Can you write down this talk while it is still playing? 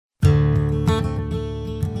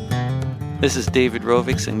This is David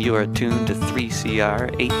Rovix, and you are tuned to 3CR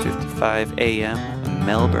 8:55 AM,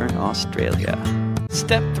 Melbourne, Australia.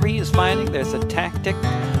 Step 3 is finding there's a tactic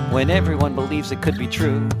when everyone believes it could be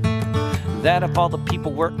true. That if all the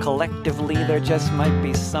people work collectively, there just might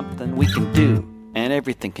be something we can do, and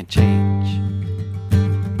everything can change.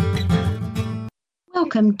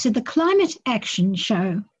 Welcome to the Climate Action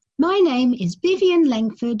Show. My name is Vivian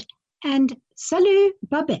Langford, and salut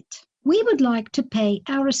Babette. We would like to pay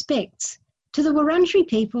our respects to the Wurundjeri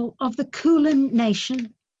people of the Kulin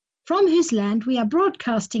Nation, from whose land we are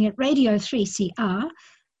broadcasting at Radio 3CR,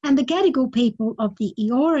 and the Gadigal people of the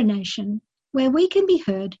Eora Nation, where we can be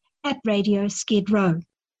heard at Radio Skid Row.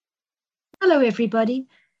 Hello, everybody.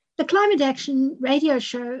 The Climate Action Radio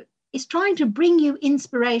Show is trying to bring you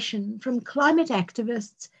inspiration from climate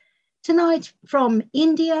activists tonight from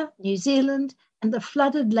India, New Zealand, and the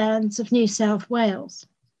flooded lands of New South Wales.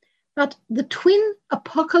 But the twin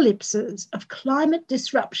apocalypses of climate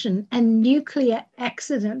disruption and nuclear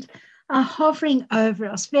accident are hovering over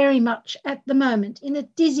us very much at the moment in a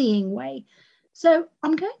dizzying way. So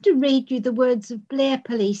I'm going to read you the words of Blair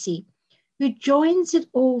Palisi, who joins it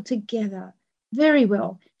all together very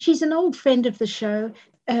well. She's an old friend of the show.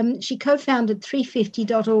 She co-founded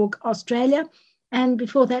 350.org Australia, and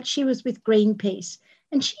before that she was with Greenpeace.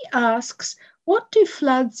 And she asks, what do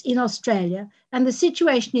floods in Australia and the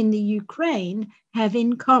situation in the Ukraine have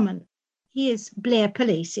in common? Here's Blair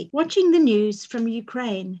Palisi. Watching the news from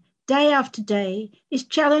Ukraine day after day is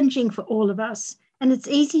challenging for all of us, and it's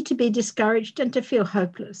easy to be discouraged and to feel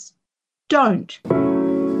hopeless. Don't.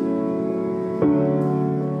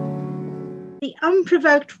 The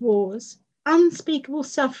unprovoked wars, unspeakable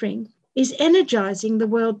suffering is energizing the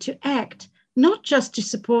world to act, not just to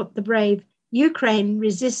support the brave Ukraine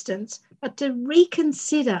resistance, but to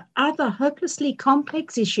reconsider other hopelessly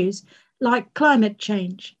complex issues like climate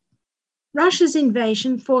change. Russia's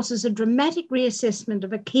invasion forces a dramatic reassessment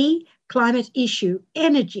of a key climate issue,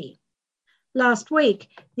 energy. Last week,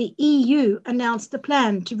 the EU announced a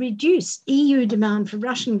plan to reduce EU demand for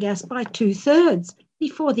Russian gas by 2/3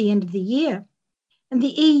 before the end of the year. And the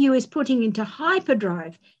EU is putting into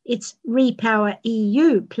hyperdrive its Repower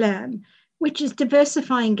EU plan, which is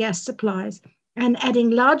diversifying gas supplies and adding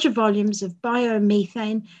larger volumes of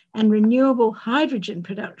biomethane and renewable hydrogen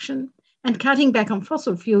production, and cutting back on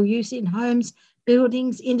fossil fuel use in homes,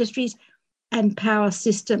 buildings, industries, and power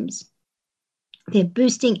systems. They're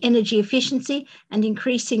boosting energy efficiency and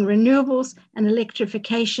increasing renewables and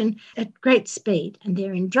electrification at great speed, and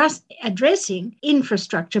they're addressing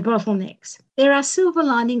infrastructure bottlenecks. There are silver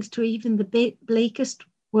linings to even the bleakest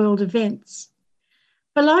world events.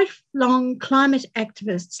 For lifelong climate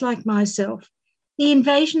activists like myself, the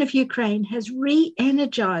invasion of Ukraine has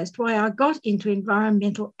re-energized why I got into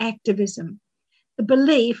environmental activism, the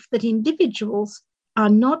belief that individuals are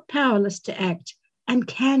not powerless to act and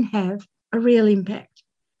can have a real impact.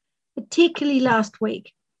 Particularly last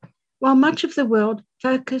week, while much of the world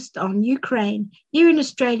focused on Ukraine, here in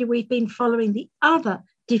Australia we've been following the other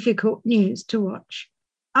difficult news to watch.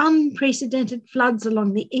 Unprecedented floods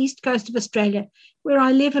along the east coast of Australia, where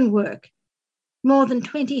I live and work. More than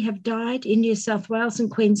 20 have died in New South Wales and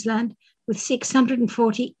Queensland, with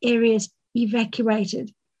 640 areas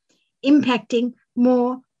evacuated, impacting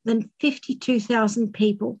more than 52,000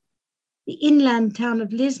 people. The inland town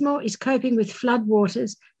of Lismore is coping with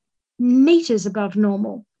floodwaters metres above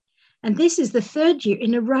normal. And this is the third year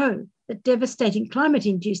in a row that devastating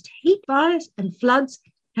climate-induced heat fires and floods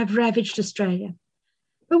have ravaged Australia.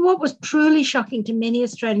 But what was truly shocking to many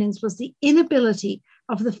Australians was the inability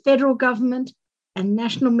of the federal government and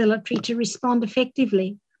national military to respond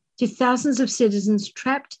effectively to thousands of citizens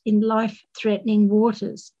trapped in life-threatening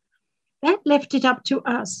waters. That left it up to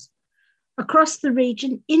us. Across the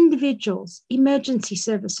region, individuals, emergency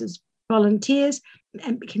services, volunteers,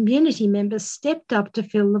 and community members stepped up to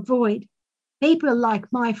fill the void. People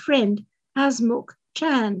like my friend Hasmukh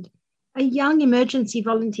Chand, a young emergency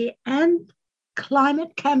volunteer and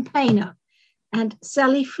climate campaigner, and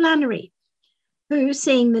Sally Flannery, who,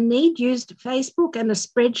 seeing the need, used Facebook and a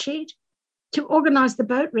spreadsheet to organise the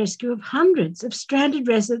boat rescue of hundreds of stranded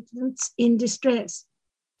residents in distress.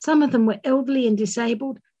 Some of them were elderly and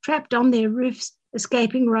disabled, trapped on their roofs,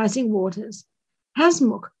 escaping rising waters.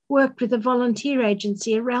 Hasmukh worked with a volunteer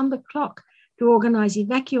agency around the clock to organise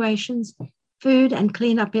evacuations, food and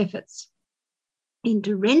clean-up efforts in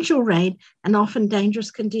torrential rain and often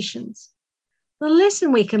dangerous conditions. The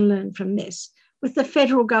lesson we can learn from this, with the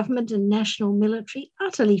federal government and national military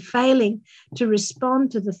utterly failing to respond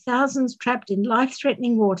to the thousands trapped in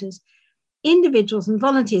life-threatening waters, individuals and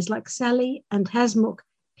volunteers like Sally and Hasmukh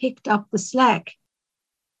picked up the slack.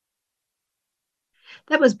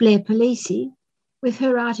 That was Blair Palisi with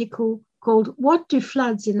her article called What Do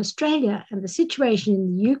Floods in Australia and the Situation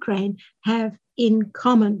in the Ukraine Have in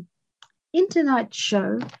Common? In tonight's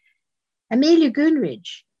show, Amelia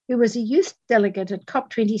Goonridge, who was a youth delegate at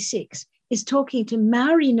COP26, is talking to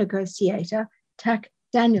Maori negotiator Tak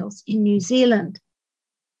Daniels in New Zealand.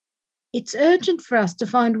 It's urgent for us to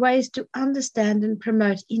find ways to understand and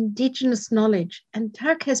promote Indigenous knowledge, and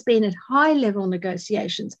Tak has been at high-level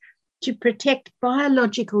negotiations to protect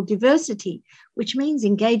biological diversity, which means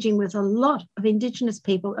engaging with a lot of Indigenous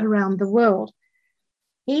people around the world.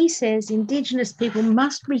 He says Indigenous people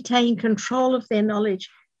must retain control of their knowledge,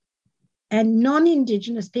 and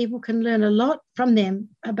non-Indigenous people can learn a lot from them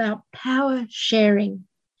about power sharing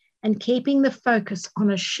and keeping the focus on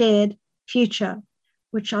a shared future,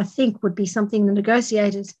 which I think would be something the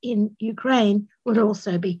negotiators in Ukraine would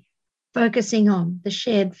also be focusing on, the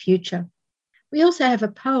shared future. We also have a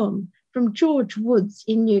poem from George Woods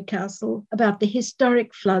in Newcastle about the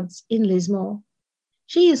historic floods in Lismore.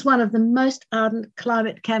 She is one of the most ardent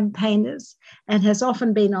climate campaigners and has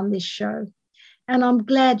often been on this show. And I'm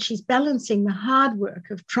glad she's balancing the hard work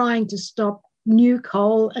of trying to stop new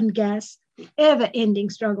coal and gas, the ever-ending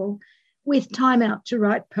struggle, with time out to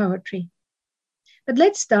write poetry. But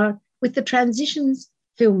let's start with the Transitions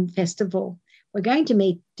Film Festival. We're going to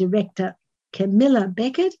meet director Camilla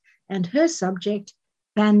Beckett and her subject,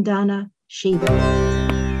 Vandana Shiva.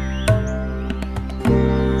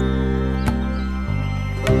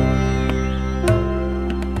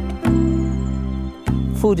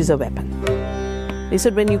 Food is a weapon. They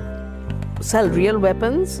said when you sell real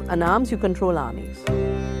weapons and arms, you control armies.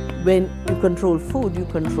 When you control food, you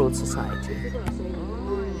control society.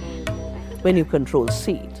 When you control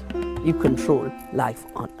seed, you control life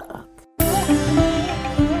on earth.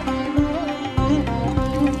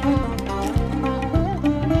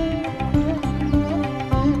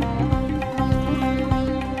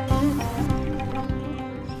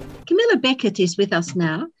 Camilla Beckett is with us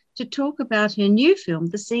now to talk about her new film,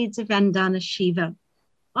 The Seeds of Vandana Shiva.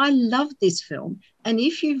 I love this film, and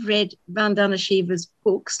if you've read Vandana Shiva's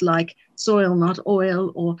books like Soil Not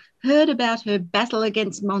Oil or heard about her battle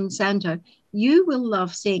against Monsanto, you will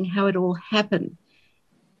love seeing how it all happened.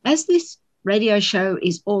 As this radio show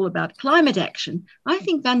is all about climate action, I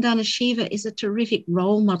think Vandana Shiva is a terrific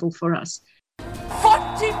role model for us.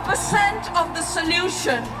 40% of the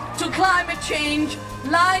solution to climate change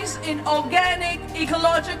lies in organic,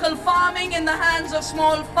 ecological farming in the hands of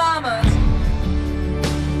small farmers.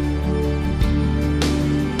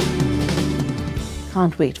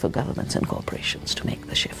 Can't wait for governments and corporations to make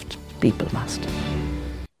the shift. People must.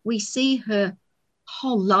 We see her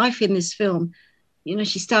whole life in this film. You know,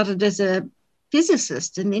 she started as a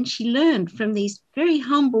physicist, and then she learned from these very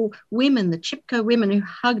humble women, the Chipko women who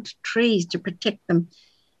hugged trees to protect them.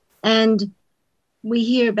 And we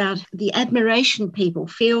hear about the admiration people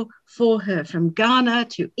feel for her from Ghana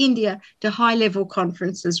to India to high-level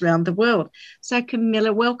conferences around the world. So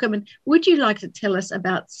Camilla, welcome. And would you like to tell us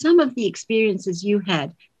about some of the experiences you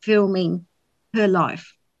had filming her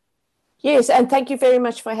life? Yes, and thank you very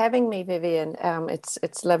much for having me, Vivian.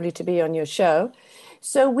 It's lovely to be on your show.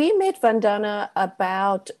 So we met Vandana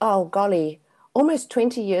about, almost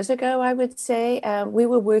 20 years ago, I would say. We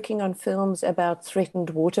were working on films about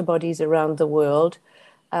threatened water bodies around the world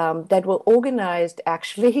that were organized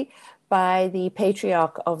actually by the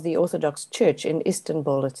Patriarch of the Orthodox Church in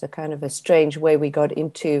Istanbul. It's a kind of a strange way we got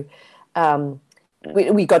into,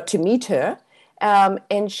 we got to meet her.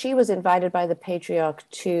 And she was invited by the Patriarch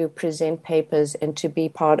to present papers and to be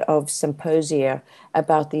part of symposia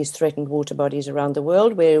about these threatened water bodies around the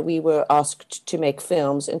world, where we were asked to make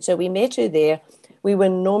films. And so we met her there. We were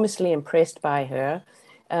enormously impressed by her.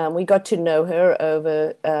 We got to know her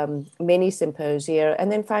over many symposia.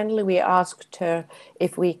 And then finally we asked her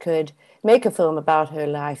if we could make a film about her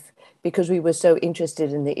life, because we were so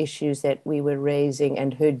interested in the issues that we were raising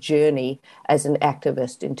and her journey as an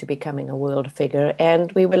activist into becoming a world figure.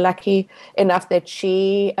 And we were lucky enough that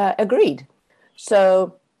she agreed.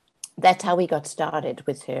 So that's how we got started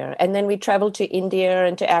with her. And then we traveled to India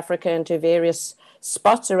and to Africa and to various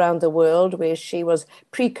spots around the world where she was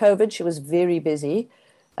pre-COVID. She was very busy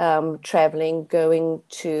traveling, going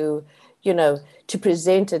to to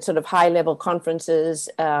present at sort of high-level conferences,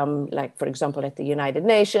 like, for example, at the United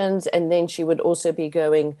Nations. And then she would also be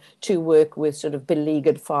going to work with sort of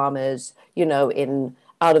beleaguered farmers, in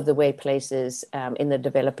out-of-the-way places in the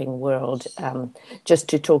developing world, just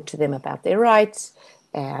to talk to them about their rights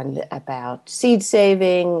and about seed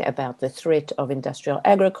saving, about the threat of industrial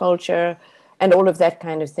agriculture, and all of that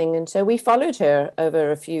kind of thing. And so we followed her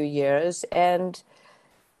over a few years, and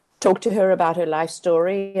talk to her about her life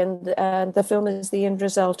story, and the film is the end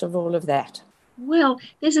result of all of that. Well,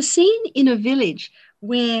 there's a scene in a village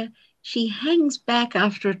where she hangs back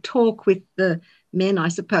after a talk with the men, I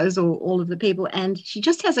suppose, or all of the people, and she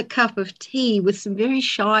just has a cup of tea with some very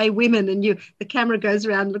shy women, and the camera goes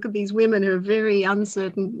around, look at these women who are very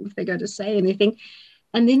uncertain if they're going to say anything,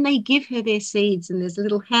 and then they give her their seeds, and there's a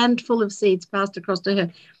little handful of seeds passed across to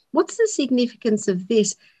her. What's the significance of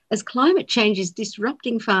this as climate change is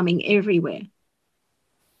disrupting farming everywhere?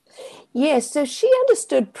 Yes, so she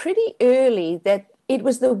understood pretty early that it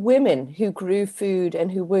was the women who grew food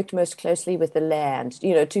and who worked most closely with the land,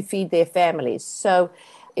 to feed their families. So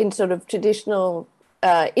in sort of traditional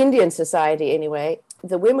Indian society anyway,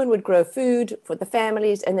 the women would grow food for the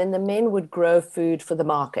families, and then the men would grow food for the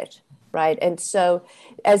market, right? And so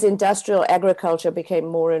as industrial agriculture became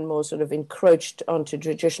more and more sort of encroached onto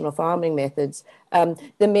traditional farming methods,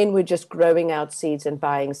 the men were just growing out seeds and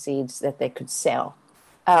buying seeds that they could sell.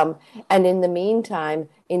 And in the meantime,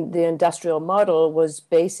 in the industrial model was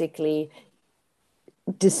basically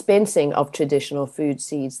dispensing of traditional food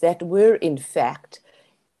seeds that were, in fact,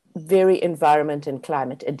 very environment and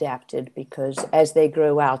climate adapted, because as they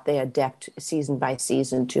grow out, they adapt season by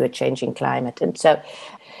season to a changing climate. And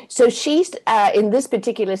so she's, in this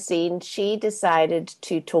particular scene, she decided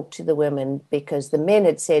to talk to the women because the men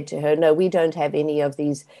had said to her, no, we don't have any of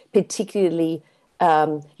these particularly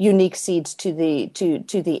unique seeds to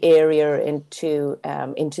the area and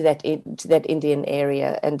into that Indian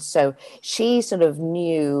area, and so she sort of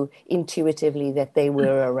knew intuitively that they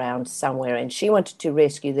were around somewhere, and she wanted to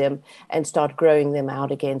rescue them and start growing them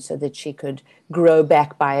out again so that she could grow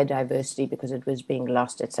back biodiversity, because it was being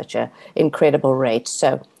lost at such an incredible rate.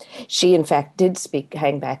 So she, in fact, did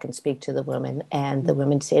hang back and speak to the women, and the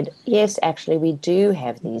women said, yes, actually, we do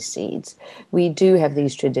have these seeds. We do have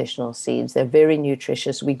these traditional seeds. They're very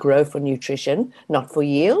nutritious. We grow for nutrition, not for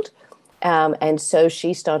yield. And so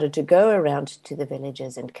she started to go around to the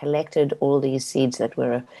villages and collected all these seeds that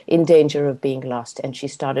were in danger of being lost, and she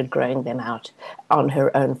started growing them out on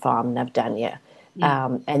her own farm, Navdanya.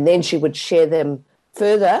 And then she would share them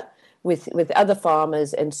further with other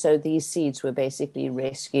farmers, and so these seeds were basically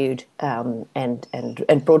rescued and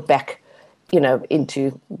brought back,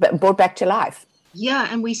 brought back to life. Yeah,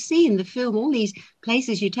 and we see in the film all these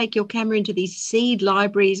places. You take your camera into these seed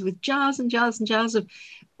libraries with jars and jars and jars of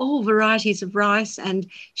all varieties of rice, and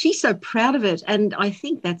she's so proud of it. And I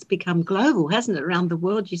think that's become global, hasn't it? Around the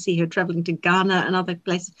world, you see her traveling to Ghana and other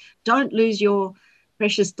places. Don't lose your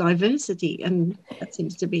precious diversity, and that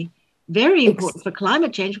seems to be very important for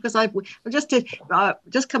climate change, because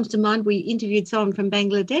just comes to mind, we interviewed someone from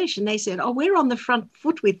Bangladesh, and they said, we're on the front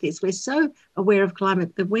foot with this. We're so aware of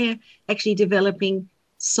climate that we're actually developing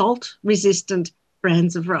salt-resistant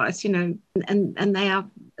brands of rice, and they are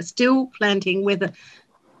still planting. Whether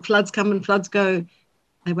floods come and floods go,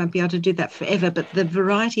 they won't be able to do that forever, but the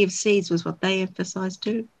variety of seeds was what they emphasized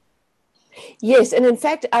too. Yes, and in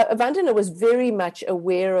fact, Vandana was very much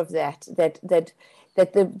aware of that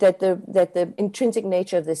the intrinsic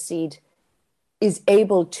nature of the seed is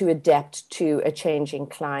able to adapt to a changing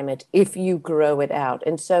climate if you grow it out.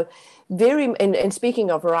 And so and speaking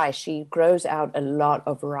of rice, she grows out a lot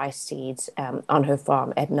of rice seeds on her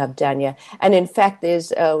farm at Navdanya. And in fact, there's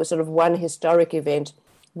sort of one historic event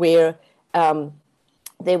where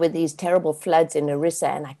there were these terrible floods in Orissa,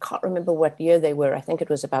 and I can't remember what year they were. I think it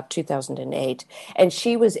was about 2008. And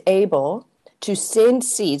she was able to send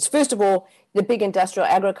seeds. First of all, the big industrial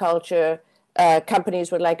agriculture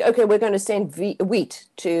companies were like, okay, we're going to send wheat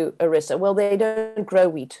to Orissa. Well, they don't grow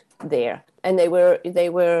wheat there. And they were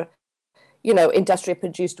industrially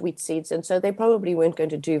produced wheat seeds. And so they probably weren't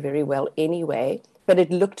going to do very well anyway. But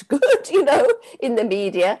it looked good, in the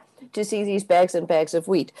media to see these bags and bags of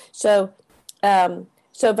wheat. So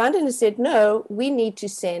Vandana said, no, we need to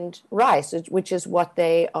send rice, which is what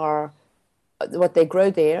they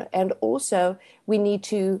grow there. And also we need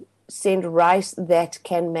to send rice that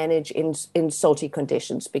can manage in salty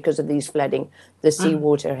conditions. Because of these flooding, the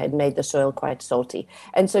seawater had made the soil quite salty.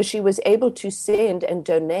 And so she was able to send and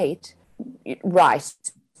donate rice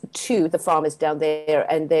to the farmers down there,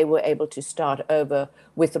 and they were able to start over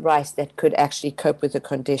with rice that could actually cope with the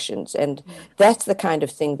conditions. And that's the kind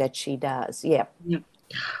of thing that she does. Yeah.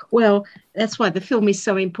 Well, that's why the film is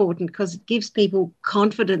so important, because it gives people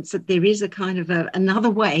confidence that there is a kind of another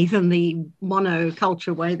way than the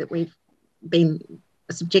monoculture way that we've been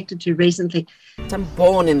subjected to recently. I'm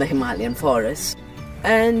born in the Himalayan forest,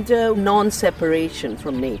 and non-separation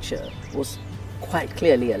from nature was quite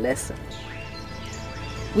clearly a lesson.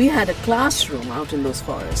 We had a classroom out in those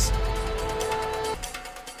forests.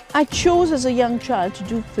 I chose as a young child to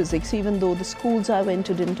do physics, even though the schools I went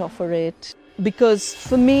to didn't offer it, because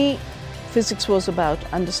for me, physics was about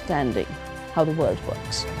understanding how the world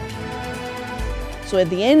works. So at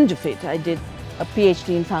the end of it, I did a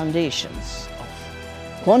PhD in foundations of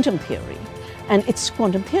quantum theory, and it's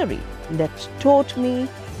quantum theory that taught me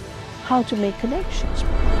how to make connections.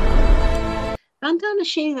 Vandana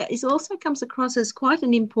Shiva also comes across as quite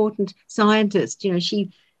an important scientist. You know,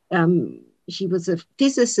 she was a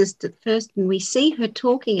physicist at first, and we see her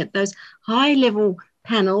talking at those high-level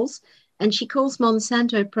panels, and she calls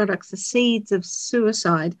Monsanto products the seeds of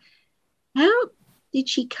suicide. How did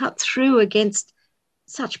she cut through against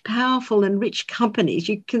such powerful and rich companies?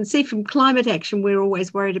 You can see from climate action, we're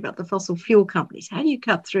always worried about the fossil fuel companies. How do you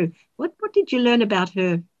cut through? What did you learn about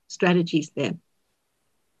her strategies there?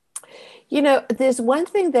 You know, there's one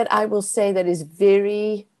thing that I will say that is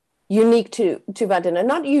very unique to Vandana.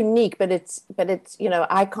 Not unique, but it's you know,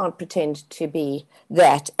 I can't pretend to be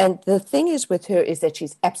that. And the thing is with her is that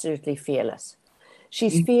she's absolutely fearless.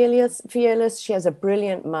 She's fearless. She has a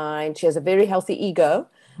brilliant mind. She has a very healthy ego.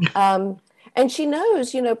 And she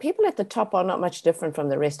knows, you know, people at the top are not much different from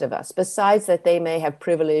the rest of us, besides that they may have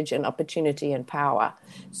privilege and opportunity and power.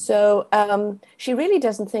 So she really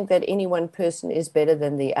doesn't think that any one person is better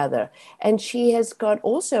than the other. And she has got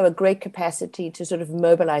also a great capacity to sort of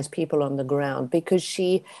mobilize people on the ground, because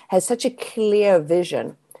she has such a clear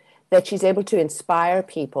vision that she's able to inspire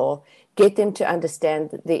people, get them to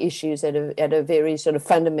understand the issues at a very sort of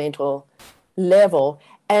fundamental level.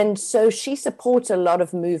 And so she supports a lot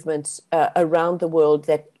of movements around the world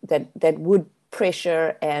that would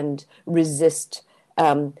pressure and resist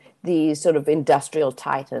the sort of industrial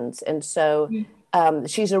titans. And so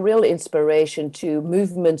she's a real inspiration to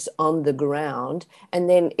movements on the ground. And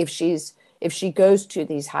then if she goes to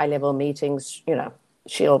these high level meetings, you know,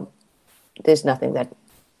 there's nothing that,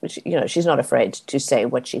 you know, she's not afraid to say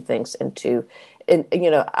what she thinks and you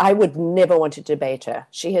know, I would never want to debate her.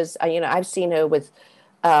 She has, you know, I've seen her with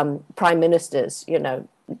prime ministers, you know,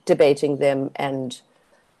 debating them and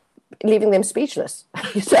leaving them speechless.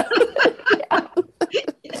 So, I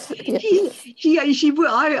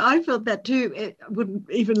felt that too. I wouldn't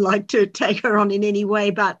even like to take her on in any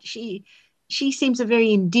way, but she seems a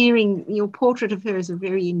very endearing. Your portrait of her is a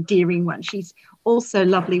very endearing one. She's also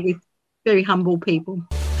lovely with very humble people.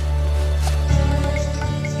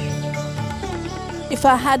 If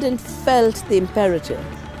I hadn't felt the imperative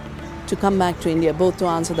to come back to India, both to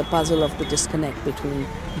answer the puzzle of the disconnect between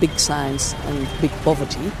big science and big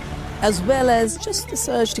poverty, as well as just the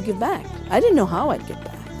surge to give back. I didn't know how I'd get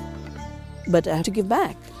back, but I had to give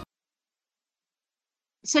back.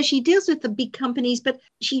 So she deals with the big companies, but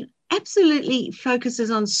she absolutely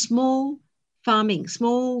focuses on small farming,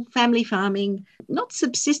 small family farming, not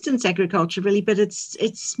subsistence agriculture really, but it's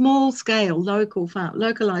small scale,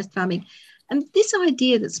 localized farming. And this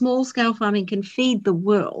idea that small scale farming can feed the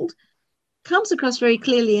world comes across very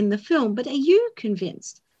clearly in the film. But are you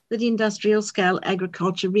convinced that industrial scale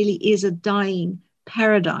agriculture really is a dying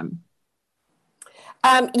paradigm?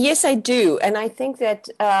 Yes, I do, and I think that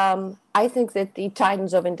the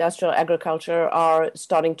titans of industrial agriculture are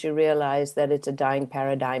starting to realize that it's a dying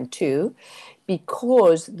paradigm too,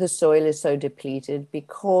 because the soil is so depleted.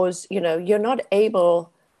 Because, you know, you're not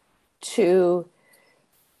able to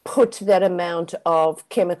put that amount of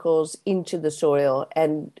chemicals into the soil,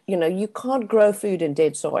 and you know, you can't grow food in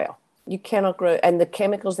dead soil. You cannot grow, and the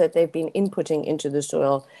chemicals that they've been inputting into the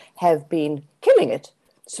soil have been killing it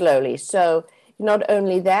slowly. So not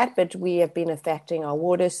only that, but we have been affecting our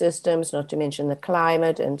water systems, not to mention the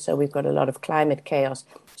climate, and so we've got a lot of climate chaos.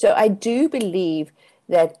 So I do believe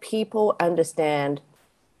that people understand,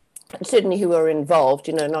 certainly who are involved,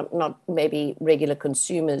 you know, not maybe regular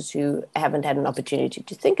consumers who haven't had an opportunity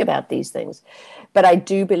to think about these things. But I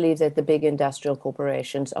do believe that the big industrial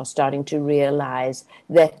corporations are starting to realize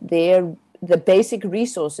that the basic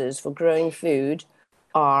resources for growing food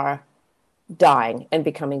are dying and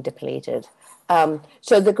becoming depleted. And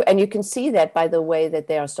you can see that by the way that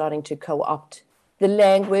they are starting to co-opt the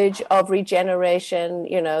language of regeneration.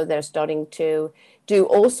 You know, they're starting to do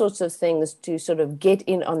all sorts of things to sort of get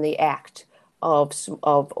in on the act of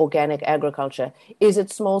organic agriculture. Is it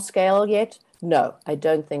small scale yet? No, I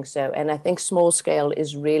don't think so. And I think small scale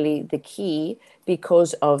is really the key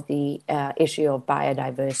because of the issue of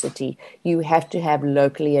biodiversity. You have to have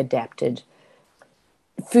locally adapted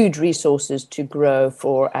food resources to grow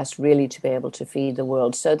for us really to be able to feed the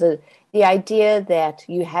world. So the idea that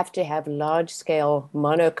you have to have large-scale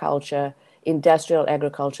monoculture, industrial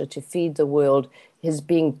agriculture to feed the world is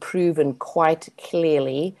being proven quite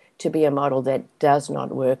clearly to be a model that does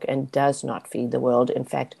not work and does not feed the world. In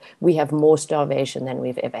fact, we have more starvation than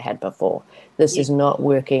we've ever had before. This is not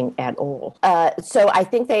working at all. So I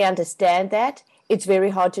think they understand that. It's very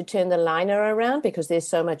hard to turn the liner around because there's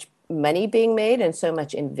so much money being made and so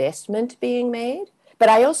much investment being made. But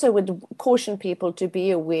I also would caution people to be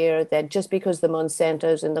aware that just because the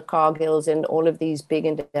Monsantos and the Cargills and all of these big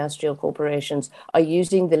industrial corporations are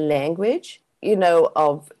using the language,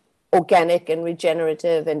 of organic and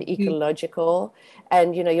regenerative and ecological,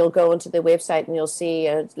 and, you'll go onto the website and you'll see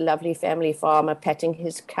a lovely family farmer petting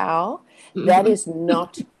his cow. That is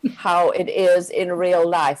not how it is in real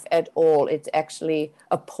life at all. It's actually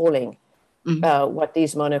appalling. What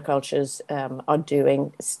these monocultures are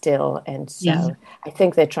doing still. And so I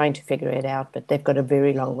think they're trying to figure it out, but they've got a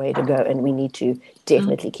very long way to go, and we need to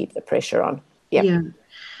definitely keep the pressure on. Yeah.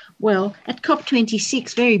 Well, at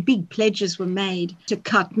COP26, very big pledges were made to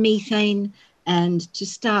cut methane and to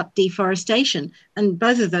start deforestation. And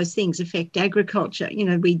both of those things affect agriculture.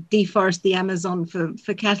 We deforest the Amazon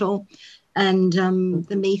for cattle, and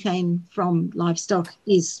the methane from livestock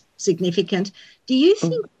is significant. Do you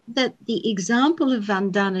think that the example of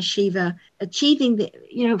Vandana Shiva achieving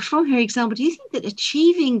from her example, do you think that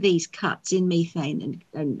achieving these cuts in methane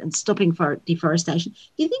and stopping deforestation,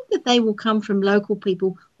 do you think that they will come from local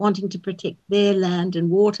people wanting to protect their land and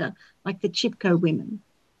water, like the Chipko women,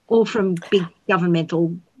 or from big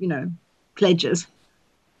governmental, pledges?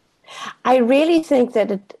 I really think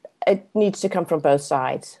that it needs to come from both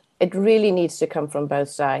sides. It really needs to come from both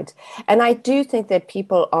sides. And I do think that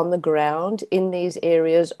people on the ground in these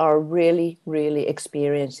areas are really, really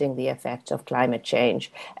experiencing the effects of climate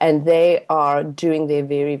change. And they are doing their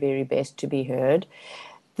very, very best to be heard.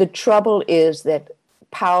 The trouble is that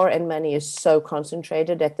power and money is so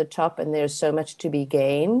concentrated at the top, and there's so much to be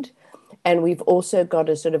gained. And we've also got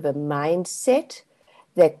a sort of a mindset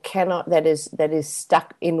that is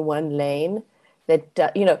stuck in one lane,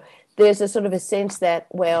 there's a sort of a sense that,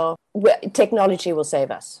 technology will save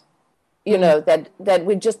us. That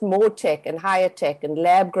we're just more tech and higher tech and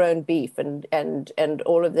lab-grown beef and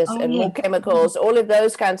all of this more chemicals, all of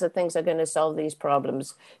those kinds of things are going to solve these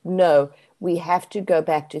problems. No, we have to go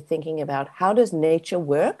back to thinking about how does nature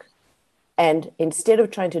work? And instead of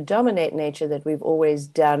trying to dominate nature that we've always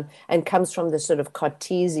done and comes from the sort of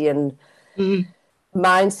Cartesian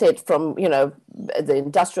mindset from, the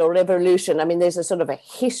Industrial Revolution. I mean, there's a sort of a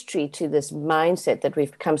history to this mindset that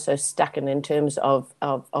we've become so stuck in terms of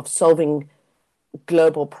solving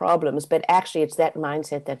global problems. But actually, it's that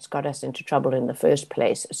mindset that's got us into trouble in the first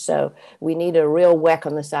place. So we need a real whack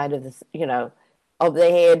on the side of of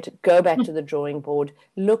the head, go back to the drawing board,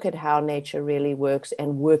 look at how nature really works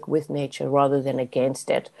and work with nature rather than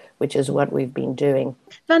against it, which is what we've been doing.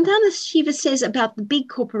 Vandana Shiva says about the big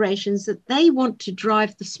corporations that they want to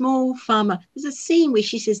drive the small farmer. There's a scene where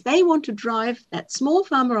she says they want to drive that small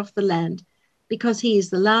farmer off the land because he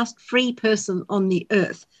is the last free person on the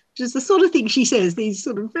earth, which is the sort of thing she says, these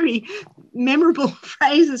sort of very memorable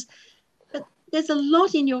phrases. There's a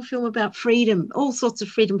lot in your film about freedom, all sorts of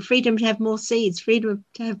freedom to have more seeds, freedom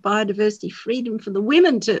to have biodiversity, freedom for the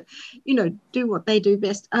women to, do what they do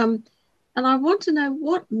best. And I want to know,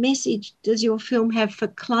 what message does your film have for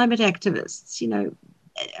climate activists,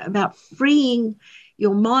 about freeing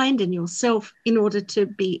your mind and yourself in order to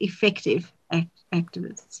be effective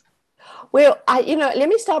activists? Well, let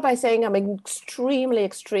me start by saying I'm extremely,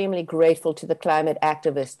 extremely grateful to the climate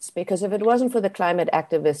activists, because if it wasn't for the climate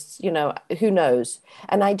activists, who knows?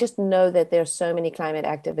 And I just know that there are so many climate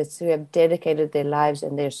activists who have dedicated their lives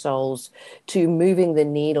and their souls to moving the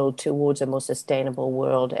needle towards a more sustainable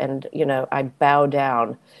world. And, I bow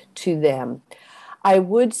down to them. I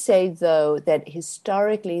would say, though, that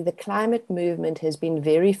historically the climate movement has been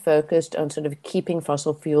very focused on sort of keeping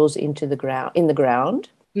fossil fuels in the ground.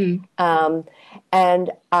 And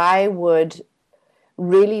I would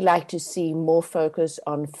really like to see more focus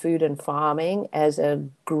on food and farming as a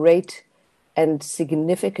great and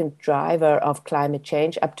significant driver of climate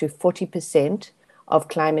change. Up to 40% of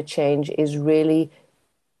climate change is really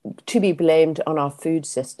to be blamed on our food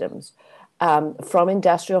systems, from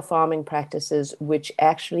industrial farming practices, which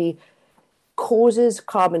actually causes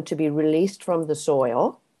carbon to be released from the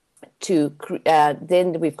soil.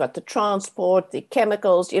 Then we've got the transport, the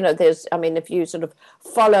chemicals. If you sort of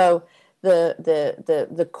follow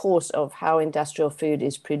the course of how industrial food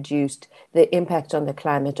is produced, the impacts on the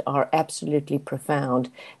climate are absolutely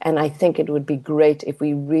profound. And I think it would be great if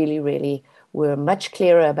we really, really were much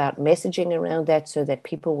clearer about messaging around that, so that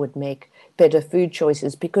people would make better food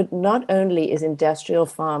choices. Because not only is industrial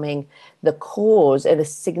farming the cause, and a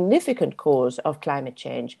significant cause of climate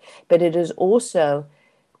change, but it is also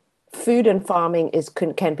food and farming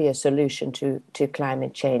can be a solution to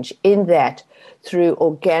climate change, in that through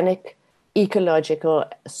organic, ecological,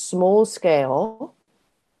 small-scale,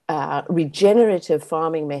 regenerative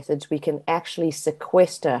farming methods, we can actually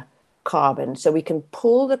sequester carbon. So we can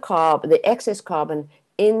pull the excess carbon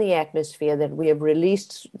in the atmosphere that we have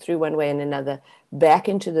released through one way and another back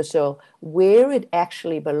into the soil where it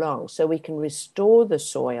actually belongs. So we can restore the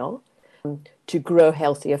soil to grow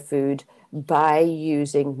healthier food by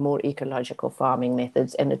using more ecological farming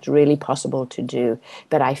methods, and it's really possible to do.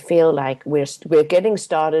 But I feel like we're getting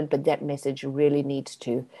started, but that message really needs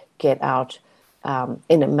to get out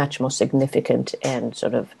in a much more significant and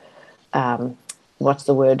sort of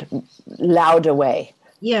louder way.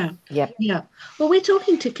 Yeah. Yep. Yeah. Well, we're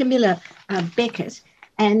talking to Camilla Beckett,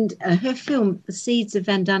 and her film, The Seeds of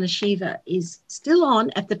Vandana Shiva, is still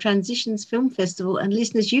on at the Transitions Film Festival. And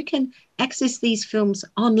listeners, you can access these films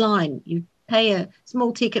online. You pay a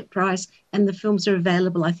small ticket price, and the films are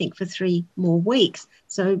available, I think, for 3 more weeks.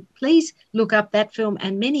 So please look up that film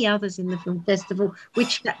and many others in the film festival,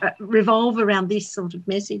 which revolve around this sort of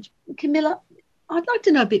message. Camilla, I'd like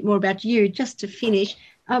to know a bit more about you, just to finish.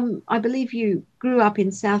 I believe you grew up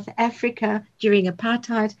in South Africa during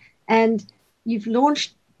apartheid, and you've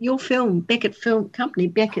launched your film, Beckett Film Company.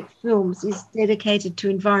 Beckett Films is dedicated to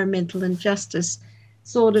environmental and justice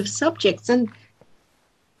sort of subjects. And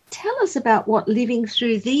tell us about what living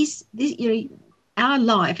through these our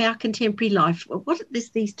life, our contemporary life,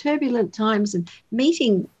 these turbulent times, and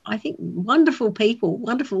meeting, I think, wonderful people,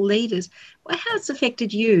 wonderful leaders, how it's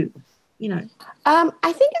affected you.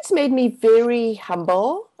 I think it's made me very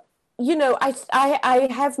humble. I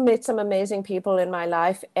have met some amazing people in my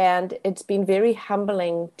life, and it's been very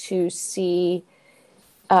humbling to see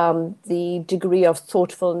the degree of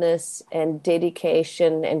thoughtfulness and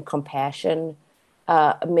dedication and compassion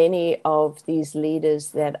many of these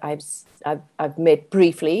leaders that I've met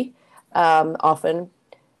briefly, often,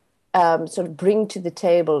 sort of bring to the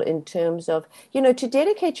table, in terms of, to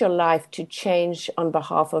dedicate your life to change on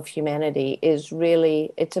behalf of humanity is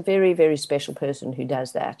really, it's a very, very special person who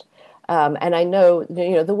does that. And I know,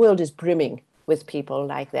 the world is brimming with people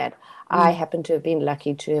like that. I happen to have been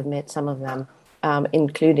lucky to have met some of them,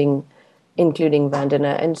 including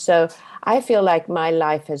Vandana. And so I feel like my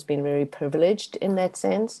life has been very privileged in that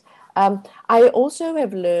sense. I also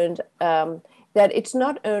have learned that it's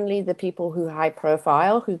not only the people who high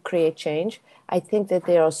profile who create change. I think that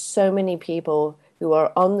there are so many people who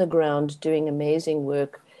are on the ground doing amazing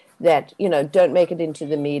work that, don't make it into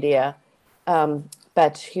the media,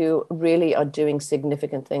 but who really are doing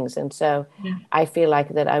significant things. And so I feel like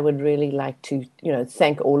that I would really like to,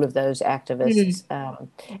 thank all of those activists.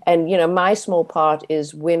 And, my small part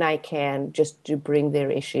is, when I can, just to bring their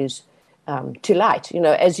issues to light,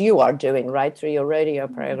 as you are doing, right, through your radio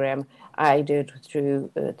program. I do it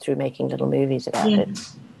through making little movies about it.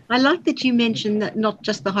 I like that you mentioned that not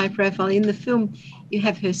just the high profile. In the film, you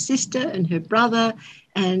have her sister and her brother,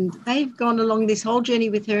 and they've gone along this whole journey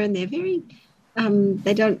with her, and they're very,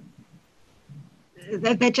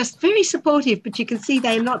 they're just very supportive, but you can see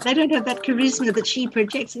they don't have that charisma that she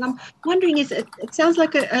projects. And I'm wondering, it sounds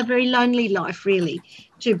like a very lonely life, really,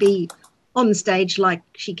 to be on stage like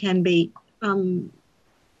she can be, and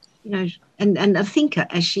a thinker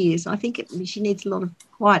as she is. I think she needs a lot of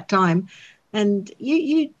quiet time. And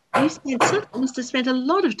you must have spent a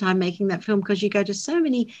lot of time making that film, because you go to so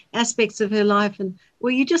many aspects of her life. And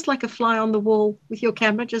were you just like a fly on the wall with your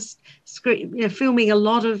camera, just filming a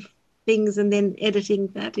lot of things and then editing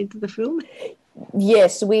that into the film?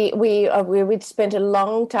 Yes, we'd spent a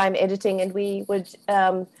long time editing, and we would,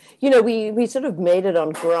 we sort of made it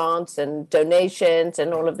on grants and donations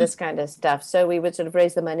and all of this kind of stuff. So we would sort of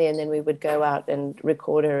raise the money, and then we would go out and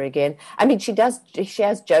record her again. I mean, she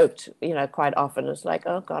has joked, quite often. It's like,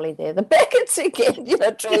 oh golly, there the Becketts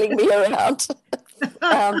again, trailing me around.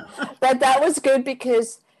 But that was good,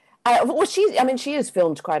 because, she has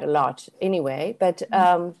filmed quite a lot anyway, but.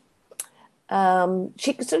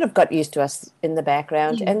 She sort of got used to us in the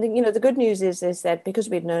background. And, the good news is that because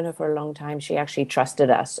we'd known her for a long time, she actually trusted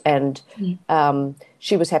us, and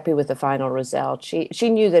she was happy with the final result. She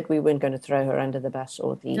knew that we weren't going to throw her under the bus,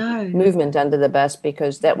 or the movement under the bus,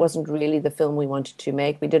 because that wasn't really the film we wanted to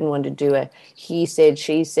make. We didn't want to do a he said,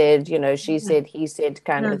 she said, she said, he said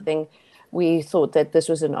kind of a thing. We thought that this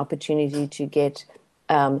was an opportunity to get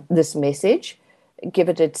this message, give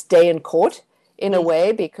it its day in court, in a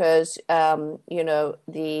way, because,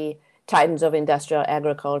 the titans of industrial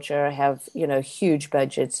agriculture have, huge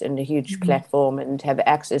budgets and a huge platform, and have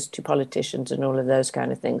access to politicians and all of those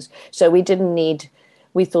kind of things. So we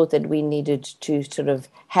thought that we needed to sort of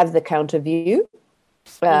have the counter view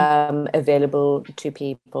available to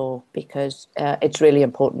people, because it's really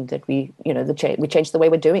important that we change the way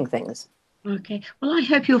we're doing things. Okay. Well, I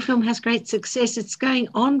hope your film has great success. It's going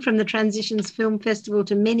on from the Transitions Film Festival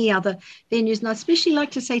to many other venues. And I especially like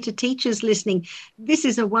to say to teachers listening, this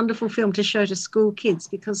is a wonderful film to show to school kids,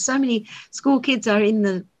 because so many school kids are in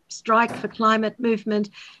the strike for climate movement,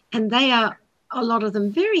 and they are, a lot of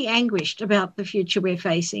them, very anguished about the future we're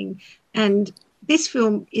facing. And this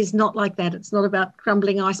film is not like that. It's not about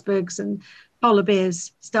crumbling icebergs and polar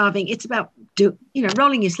bears starving. It's about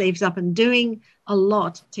rolling your sleeves up and doing a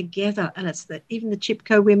lot together. And it's that even the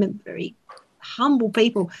Chipko women, very humble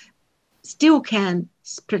people, still can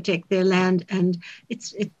protect their land. And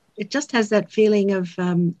it just has that feeling of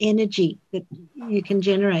energy that you can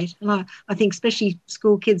generate. And I think especially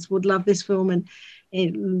school kids would love this film, and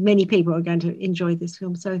many people are going to enjoy this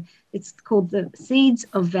film. So it's called The Seeds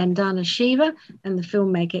of Vandana Shiva, and the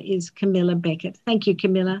filmmaker is Camilla Beckett. Thank you,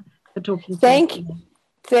 Camilla, for talking to us.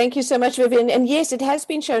 Thank you so much, Vivian. And yes, it has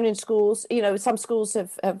been shown in schools. Some schools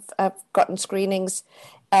have gotten screenings,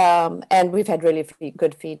 and we've had really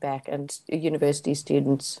good feedback, and university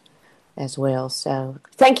students as well. So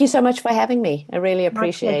thank you so much for having me. I really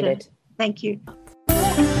appreciate it. Thank you.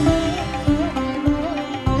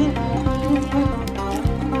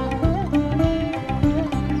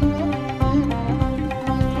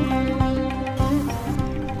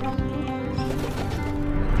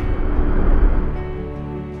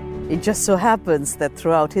 It just so happens that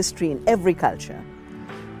throughout history, in every culture,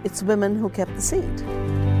 it's women who kept the seed.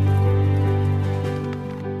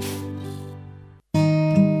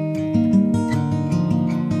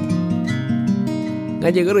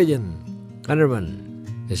 Ngajak Origen, Gunnerman.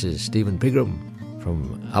 This is Stephen Pigram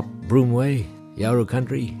from up Broomway, Yawuru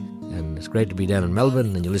Country, and it's great to be down in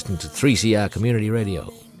Melbourne, and you're listening to 3CR Community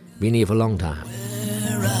Radio. Been here for a long time.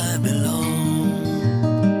 Where I belong.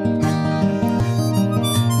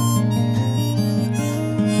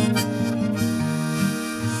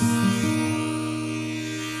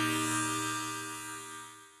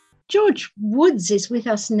 George Woods is with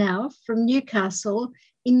us now from Newcastle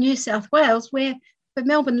in New South Wales, where, for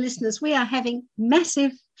Melbourne listeners, we are having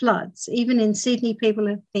massive floods. Even in Sydney, people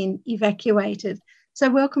have been evacuated. So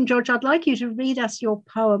welcome, George. I'd like you to read us your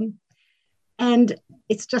poem. And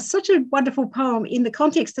it's just such a wonderful poem in the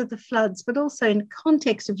context of the floods, but also in the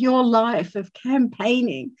context of your life of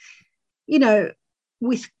campaigning,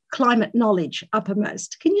 with climate knowledge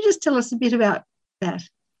uppermost. Can you just tell us a bit about that?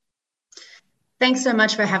 Thanks so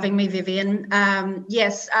much for having me, Vivian.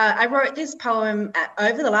 Yes, I wrote this poem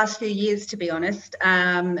over the last few years, to be honest.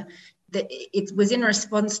 It was in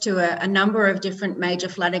response to a number of different major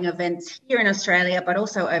flooding events here in Australia, but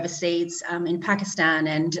also overseas in Pakistan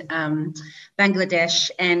and Bangladesh.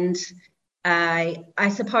 And I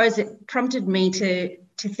suppose it prompted me to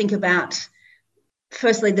think about,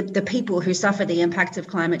 firstly, the people who suffer the impacts of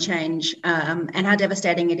climate change and how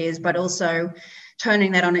devastating it is, but also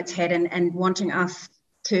turning that on its head and wanting us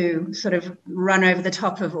to sort of run over the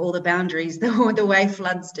top of all the boundaries the way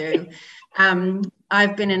floods do.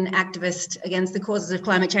 I've been an activist against the causes of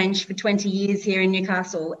climate change for 20 years here in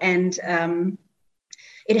Newcastle, and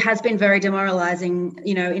it has been very demoralising,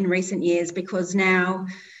 in recent years, because now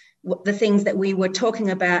the things that we were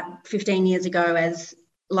talking about 15 years ago as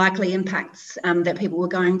likely impacts that people were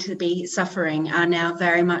going to be suffering are now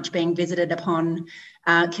very much being visited upon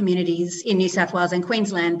communities in New South Wales and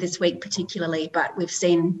Queensland this week particularly, but we've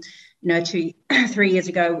seen 3 years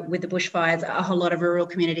ago with the bushfires, a whole lot of rural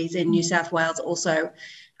communities in New South Wales also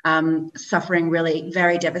suffering really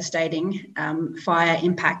very devastating fire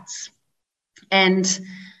impacts. And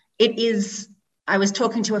I was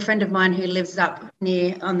talking to a friend of mine who lives up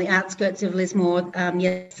near on the outskirts of Lismore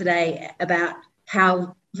yesterday about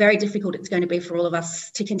how very difficult it's going to be for all of us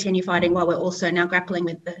to continue fighting while we're also now grappling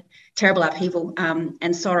with the terrible upheaval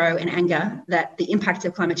and sorrow and anger that the impacts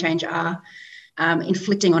of climate change are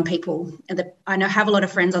inflicting on people. And I have a lot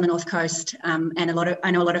of friends on the North Coast, and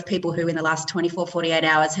I know a lot of people who in the last 24, 48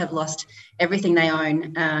 hours have lost everything they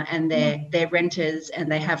own, and they're renters and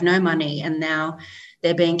they have no money, and now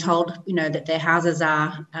they're being told, that their houses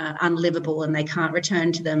are unlivable and they can't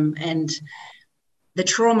return to them. And the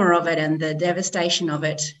trauma of it and the devastation of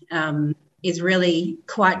it is really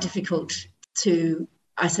quite difficult to,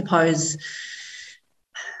 I suppose,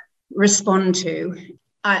 respond to.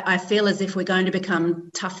 I feel as if we're going to become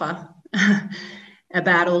tougher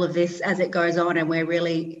about all of this as it goes on, and we're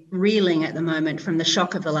really reeling at the moment from the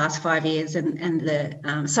shock of the last 5 years and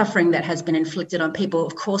the suffering that has been inflicted on people,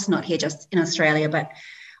 of course not here just in Australia, but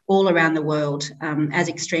all around the world as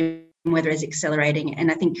extreme weather is accelerating. And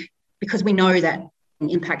I think because we know that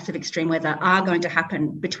impacts of extreme weather are going to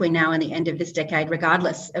happen between now and the end of this decade,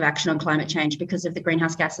 regardless of action on climate change, because of the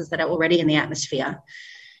greenhouse gases that are already in the atmosphere.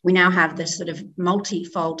 We now have this sort of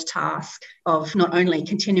multi-fold task of not only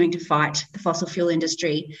continuing to fight the fossil fuel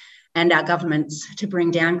industry and our governments to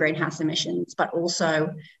bring down greenhouse emissions, but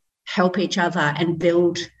also help each other and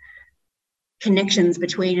build connections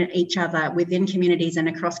between each other within communities and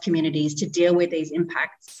across communities to deal with these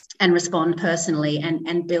impacts and respond personally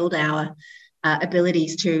and build our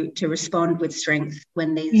abilities to respond with strength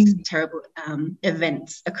when these terrible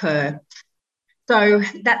events occur. So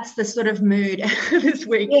that's the sort of mood this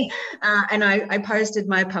week. And I posted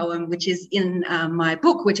my poem, which is in my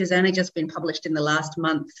book, which has only just been published in the last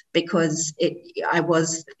month, because I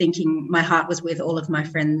was thinking my heart was with all of my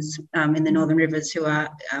friends in the Northern Rivers who are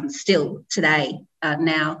still today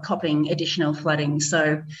now copping additional flooding.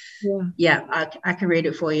 So, I can read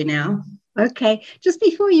it for you now. Okay, just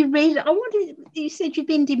before you read it, you said you've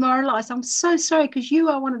been demoralised. I'm so sorry, because you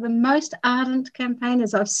are one of the most ardent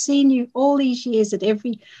campaigners. I've seen you all these years at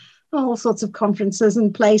all sorts of conferences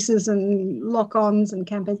and places and lock-ons and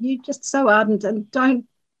campaigns. You're just so ardent, and don't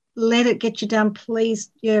let it get you down, please.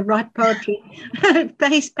 Write poetry,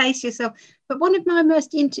 pace yourself. But one of my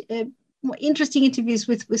most interesting interviews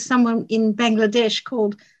with someone in Bangladesh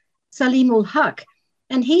called Salim ul Haq,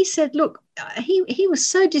 and he said, look, he was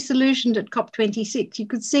so disillusioned at COP26. You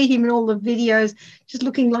could see him in all the videos just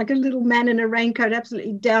looking like a little man in a raincoat,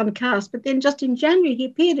 absolutely downcast. But then just in January, he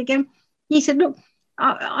appeared again. He said, look,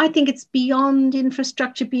 I think it's beyond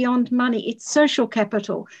infrastructure, beyond money. It's social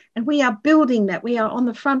capital. And we are building that. We are on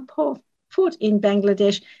the front foot in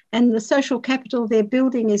Bangladesh. And the social capital they're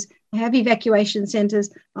building is have evacuation centres.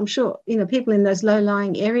 I'm sure, people in those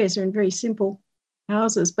low-lying areas are in very simple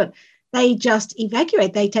houses, but they just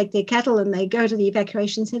evacuate. They take their cattle and they go to the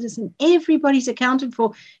evacuation centres, and everybody's accounted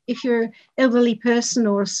for. If you're an elderly person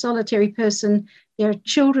or a solitary person, there are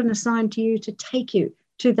children assigned to you to take you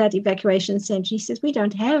to that evacuation centre. He says, we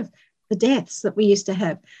don't have the deaths that we used to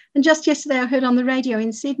have. And just yesterday I heard on the radio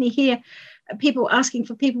in Sydney here, people asking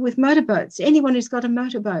for people with motorboats. Anyone who's got a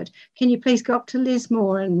motorboat, can you please go up to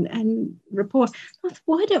Lismore and report?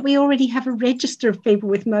 Why don't we already have a register of people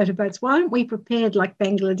with motorboats? Why aren't we prepared like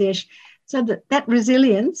Bangladesh, so that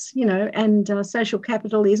resilience, and social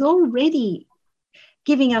capital is already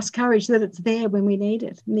giving us courage that it's there when we need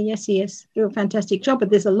it. And the SES do a fantastic job, but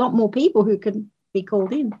there's a lot more people who could be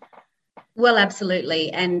called in. Well, absolutely.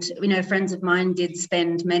 And, friends of mine did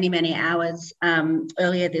spend many, many hours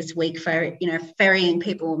earlier this week ferrying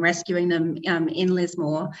people and rescuing them in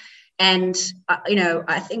Lismore. And,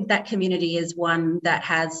 I think that community is one that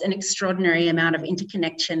has an extraordinary amount of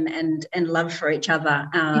interconnection and love for each other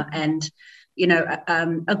and,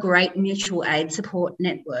 a great mutual aid support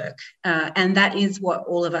network. And that is what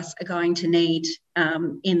all of us are going to need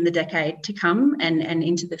in the decade to come and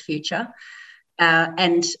into the future.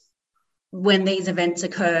 And when these events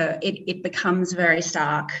occur, it becomes very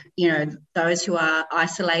stark. Those who are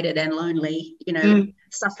isolated and lonely,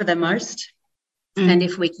 suffer the most. And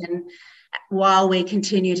if we can, while we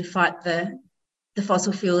continue to fight the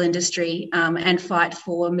fossil fuel industry and fight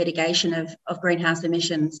for mitigation of greenhouse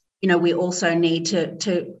emissions, we also need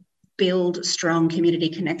to build strong community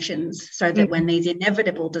connections so that when these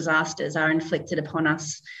inevitable disasters are inflicted upon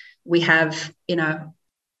us, we have,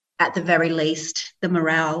 at the very least, the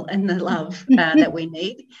morale and the love that we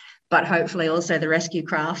need, but hopefully also the rescue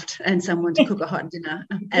craft and someone to cook a hot dinner,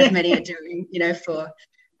 as many are doing,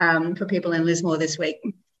 for people in Lismore this week.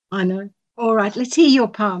 I know. All right, let's hear your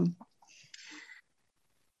poem.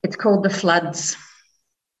 It's called The Floods.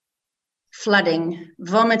 Flooding,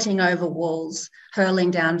 vomiting over walls, hurling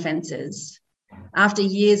down fences. After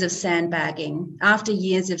years of sandbagging, after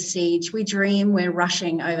years of siege, we dream we're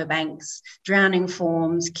rushing over banks, drowning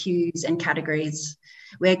forms, cues and categories.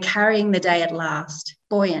 We're carrying the day at last,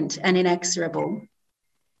 buoyant and inexorable.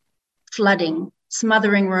 Flooding,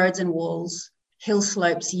 smothering roads and walls, hill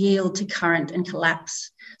slopes yield to current and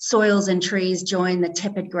collapse. Soils and trees join the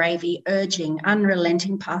tepid gravy, urging,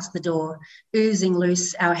 unrelenting past the door, oozing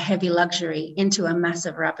loose our heavy luxury into a mass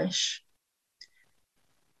of rubbish.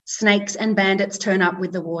 Snakes and bandits turn up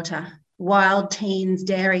with the water. Wild teens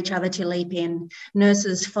dare each other to leap in.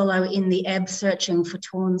 Nurses follow in the ebb, searching for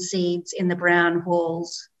torn seeds in the brown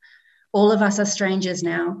walls. All of us are strangers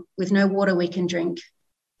now, with no water we can drink.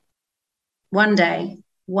 One day,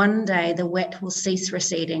 the wet will cease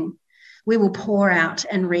receding. We will pour out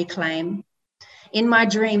and reclaim. In my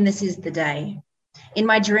dream, this is the day. In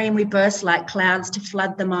my dream, we burst like clouds to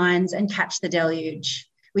flood the mines and catch the deluge.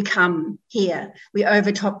 We come here, we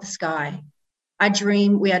overtop the sky. I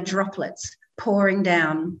dream we are droplets pouring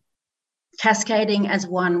down. cascading as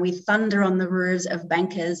one with thunder on the roofs of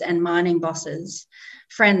bankers and mining bosses.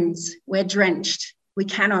 Friends, we're drenched. We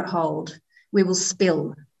cannot hold. We will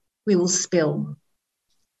spill. We will spill.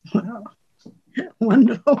 Wow.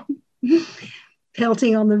 Wonderful.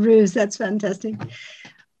 Pelting on the roofs. That's fantastic.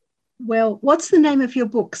 Well, what's the name of your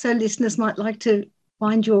book so listeners might like to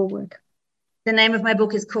find your work? The name of my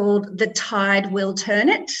book is called The Tide Will Turn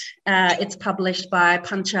It. It's published by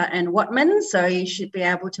Puncher and Whatman, so you should be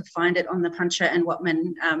able to find it on the Puncher and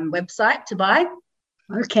Whatman website to buy.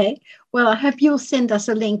 Okay. Well, I hope you'll send us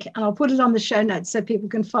a link and I'll put it on the show notes so people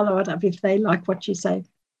can follow it up if they like what you say.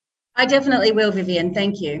 I definitely will, Vivian.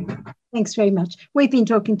 Thank you. Thanks very much. We've been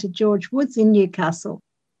talking to George Woods in Newcastle.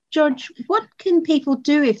 George, what can people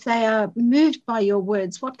do if they are moved by your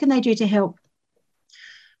words? What can they do to help?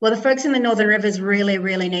 Well, the folks in the Northern Rivers really,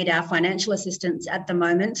 really need our financial assistance at the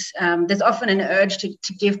moment. There's often an urge to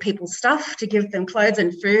give people stuff, to give them clothes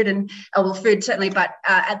and food, food certainly, but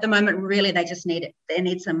at the moment, really, they just need it. They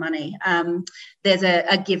need some money. There's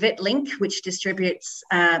a Give It link, which distributes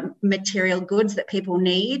material goods that people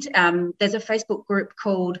need. There's a Facebook group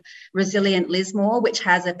called Resilient Lismore, which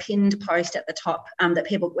has a pinned post at the top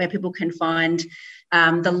where people can find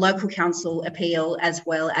the local council appeal as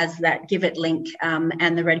well as that Give It link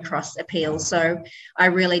and the Red Cross appeal. So I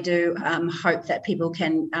really do hope that people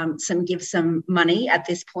can give some money at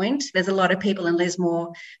this point. There's a lot of people in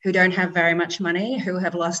Lismore who don't have very much money, who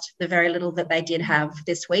have lost the very little that they did have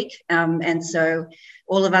this week. And so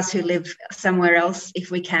all of us who live somewhere else,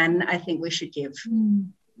 if we can, I think we should give.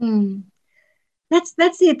 Mm.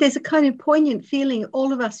 That's it. There's a kind of poignant feeling,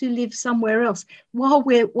 all of us who live somewhere else, while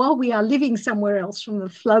we are living somewhere else from the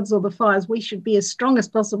floods or the fires, we should be as strong as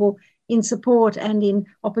possible in support and in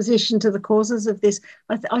opposition to the causes of this.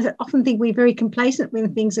 I often think we're very complacent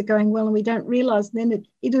when things are going well and we don't realise then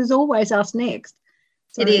it is always us next.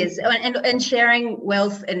 So, it is. And sharing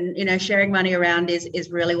wealth and, sharing money around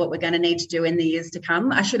is really what we're going to need to do in the years to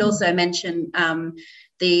come. I should also mention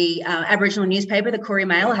the Aboriginal newspaper, the Koori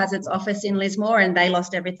Mail, has its office in Lismore and they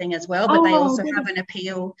lost everything as well. But they also have an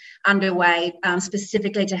appeal underway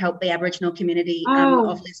specifically to help the Aboriginal community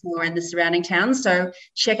of Lismore and the surrounding towns. So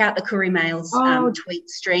check out the Koori Mail's tweet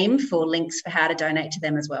stream for links for how to donate to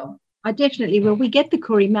them as well. I definitely will. We get the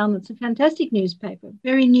Koori Mail. It's a fantastic newspaper,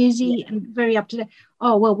 very newsy and very up to date.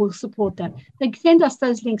 Oh, well, we'll support that. So send us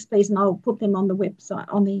those links, please, and I'll put them on the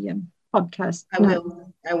website, on the podcast. I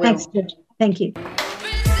will. Thanks, George. Thank you.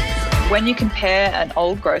 When you compare an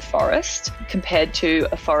old growth forest compared to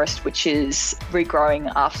a forest which is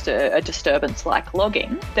regrowing after a disturbance like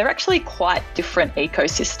logging, they're actually quite different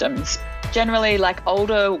ecosystems. Generally, like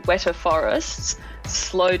older, wetter forests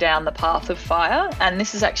slow down the path of fire, and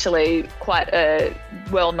this is actually quite a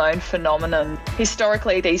well-known phenomenon.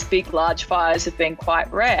 Historically, these big, large fires have been quite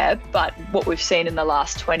rare, but what we've seen in the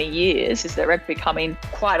last 20 years is they're becoming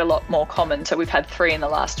quite a lot more common. So we've had 3 in the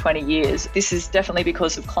last 20 years. This is definitely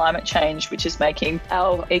because of climate change, which is making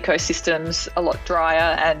our ecosystems a lot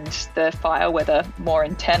drier and the fire weather more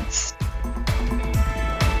intense.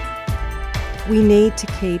 We need to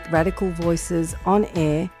keep Radical Voices on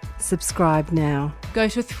air. Subscribe now. Go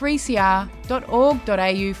to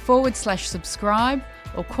 3cr.org.au/subscribe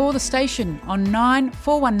or call the station on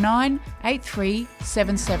 9419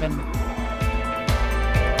 8377.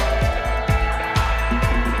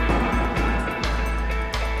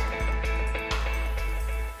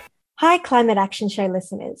 Hi, Climate Action Show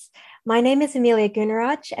listeners. My name is Amelia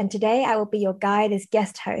Gunaraj, and today I will be your guide as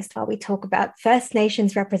guest host while we talk about First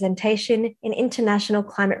Nations representation in international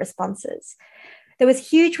climate responses. There was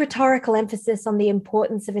huge rhetorical emphasis on the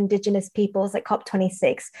importance of Indigenous peoples at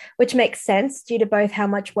COP26, which makes sense due to both how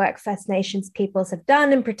much work First Nations peoples have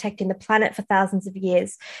done in protecting the planet for thousands of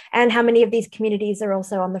years, and how many of these communities are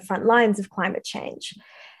also on the front lines of climate change.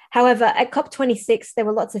 However, at COP26, there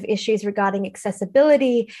were lots of issues regarding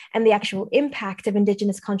accessibility and the actual impact of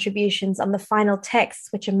Indigenous contributions on the final texts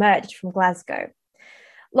which emerged from Glasgow.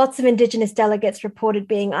 Lots of Indigenous delegates reported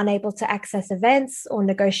being unable to access events or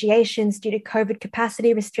negotiations due to COVID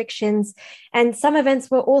capacity restrictions, and some events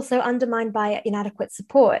were also undermined by inadequate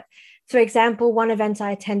support. For example, one event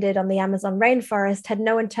I attended on the Amazon rainforest had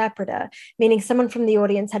no interpreter, meaning someone from the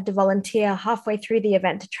audience had to volunteer halfway through the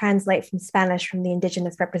event to translate from Spanish from the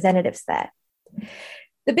Indigenous representatives there.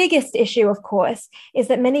 The biggest issue, of course, is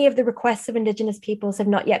that many of the requests of Indigenous peoples have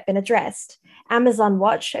not yet been addressed. Amazon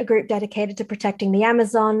Watch, a group dedicated to protecting the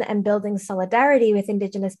Amazon and building solidarity with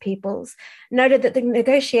Indigenous peoples, noted that the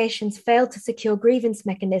negotiations failed to secure grievance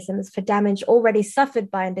mechanisms for damage already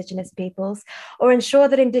suffered by Indigenous peoples or ensure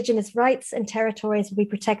that Indigenous rights and territories will be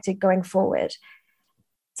protected going forward.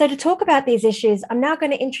 So to talk about these issues, I'm now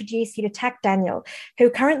going to introduce you to Tak Daniel, who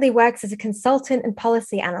currently works as a consultant and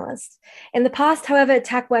policy analyst. In the past, however,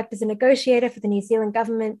 Tak worked as a negotiator for the New Zealand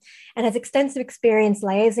government and has extensive experience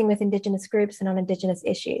liaising with Indigenous groups and on Indigenous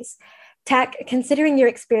issues. Tak, considering your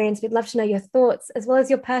experience, we'd love to know your thoughts, as well as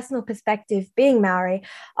your personal perspective, being Maori,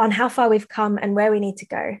 on how far we've come and where we need to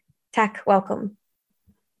go. Tak, welcome.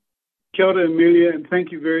 Kia ora, Amelia, and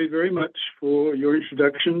thank you very, very much for your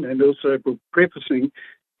introduction and also for prefacing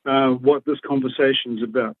what this conversation is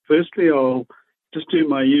about. Firstly, I'll just do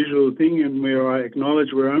my usual thing and where I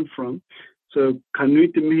acknowledge where I'm from. So, ka nui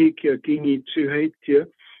te mihi kia kingi tūheitia,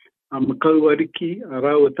 a makauariki, a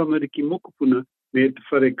rawa tamariki mokopuna, me te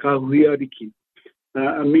whare kahuiariki.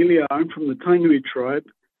 Amelia, I'm from the Tainui tribe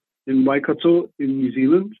in Waikato in New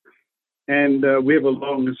Zealand, and we have a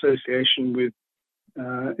long association with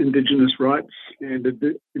Indigenous rights and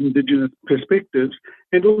Indigenous perspectives,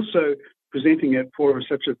 and also presenting at forums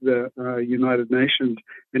such as the United Nations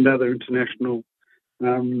and other international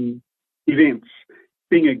events.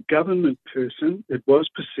 Being a government person, it was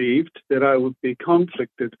perceived that I would be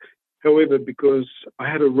conflicted. However, because I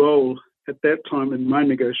had a role at that time in my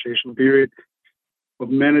negotiation period of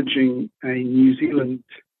managing a New Zealand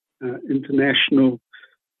international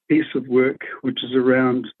piece of work, which is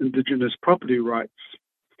around Indigenous property rights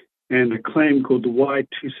and a claim called the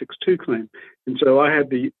Y262 claim. And so I had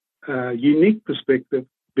the unique perspective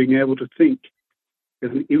of being able to think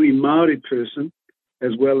as an iwi Māori person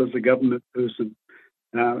as well as a government person.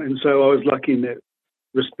 And so I was lucky in that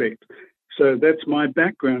respect. So that's my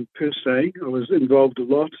background per se. I was involved a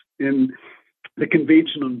lot in the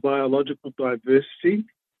Convention on Biological Diversity,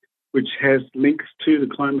 which has links to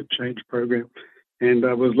the climate change program. And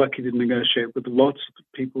I was lucky to negotiate with lots of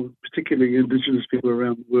people, particularly Indigenous people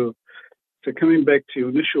around the world. So coming back to your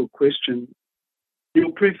initial question, your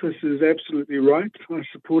preface is absolutely right. I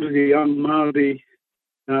supported a young Māori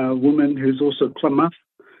woman who's also Klamath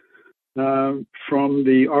from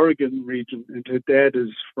the Oregon region, and her dad is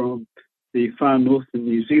from the far north in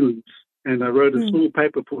New Zealand. And I wrote a small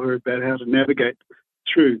paper for her about how to navigate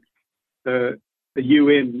through a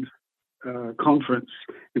UN conference,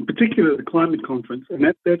 in particular the climate conference. And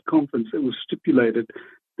at that conference, it was stipulated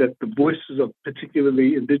that the voices of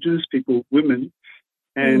particularly Indigenous people, women,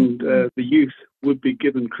 and the youth would be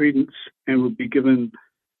given credence and would be given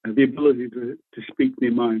the ability to speak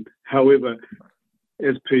their mind. However,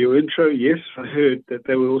 as per your intro, yes, I heard that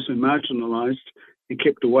they were also marginalised and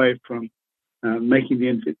kept away from making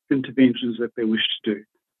the interventions that they wish to do.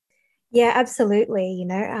 Yeah, absolutely.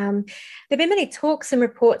 There have been many talks and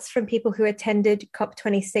reports from people who attended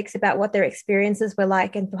COP26 about what their experiences were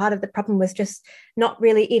like. And part of the problem was just not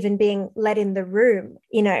really even being let in the room,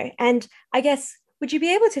 And I guess, would you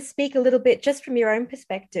be able to speak a little bit just from your own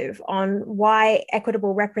perspective on why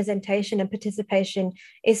equitable representation and participation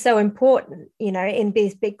is so important, in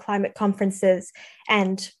these big climate conferences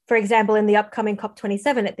and, for example, in the upcoming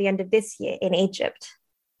COP27 at the end of this year in Egypt?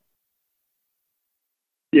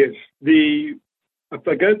 Yes, if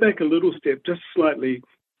I go back a little step, just slightly,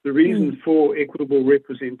 the reason for equitable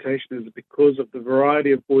representation is because of the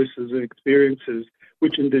variety of voices and experiences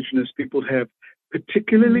which Indigenous people have,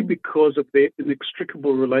 particularly because of their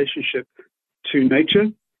inextricable relationship to nature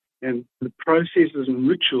and the processes and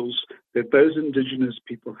rituals that those Indigenous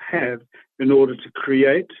people have in order to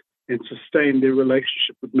create and sustain their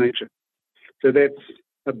relationship with nature. So that's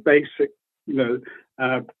a basic,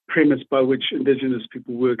 premise by which Indigenous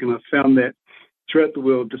people work. And I've found that throughout the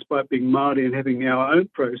world, despite being Māori and having our own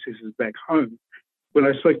processes back home, when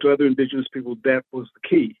I spoke to other Indigenous people, that was the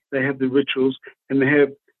key. They have the rituals and they have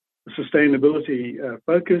the sustainability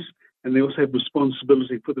focus, and they also have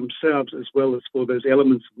responsibility for themselves as well as for those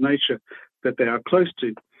elements of nature that they are close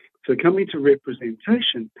to. So coming to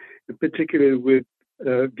representation, in particular with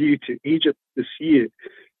view to Egypt this year,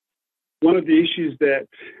 one of the issues that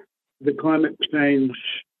the climate change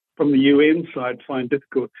from the UN side find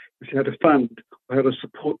difficult is how to fund or how to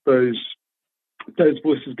support those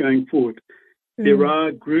voices going forward. There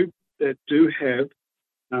are groups that do have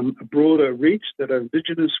a broader reach that are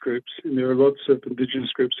Indigenous groups, and there are lots of Indigenous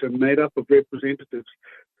groups who are made up of representatives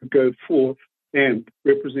who go forth and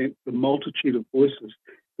represent the multitude of voices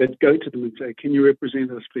that go to them and say, can you represent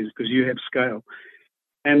us, please, because you have scale.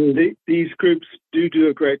 And these groups do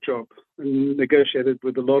a great job. I negotiated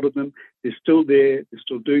with a lot of them. They're still there, they're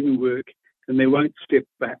still doing the work, and they won't step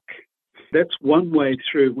back. That's one way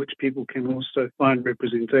through which people can also find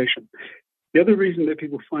representation. The other reason that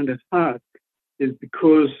people find it hard is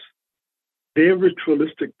because their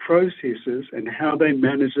ritualistic processes and how they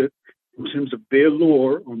manage it in terms of their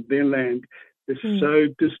law on their land is so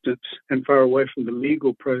distant and far away from the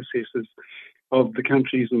legal processes of the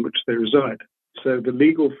countries in which they reside. So the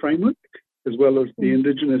legal framework, as well as the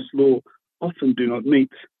Indigenous law, often do not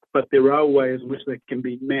meet, but there are ways in which they can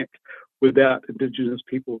be met without Indigenous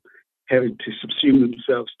people having to subsume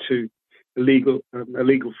themselves to a legal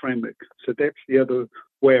framework. So that's the other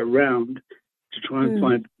way around, to try and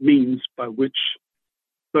find means by which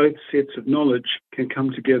both sets of knowledge can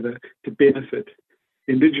come together to benefit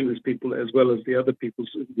Indigenous people as well as the other peoples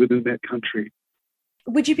within that country.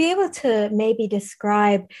 Would you be able to maybe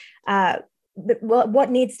describe what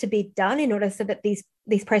needs to be done in order so that these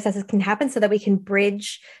processes can happen, so that we can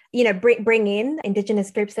bridge, bring in Indigenous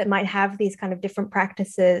groups that might have these kind of different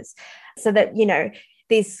practices, so that,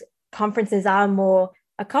 these conferences are more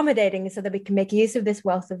accommodating, so that we can make use of this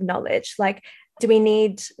wealth of knowledge? Like, do we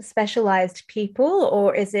need specialized people,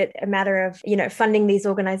 or is it a matter of, funding these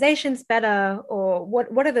organizations better, or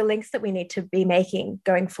what are the links that we need to be making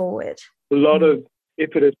going forward? A lot of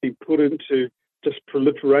effort has been put into just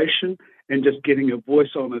proliferation and just getting a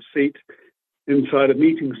voice on a seat inside a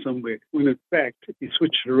meeting somewhere, when in fact, if you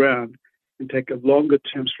switch it around and take a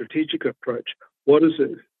longer-term strategic approach, what is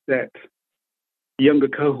it that younger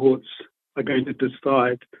cohorts are going to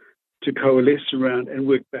decide to coalesce around and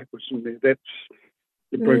work backwards from there? That's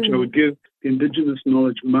the approach I would give. The Indigenous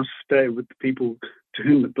knowledge must stay with the people to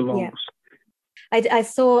whom it belongs. Yeah. I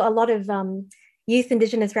saw a lot of youth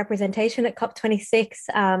Indigenous representation at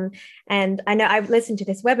COP26, and I know I've listened to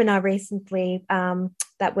this webinar recently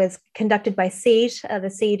that was conducted by SEED, the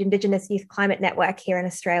SEED Indigenous Youth Climate Network here in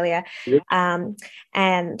Australia. Yep.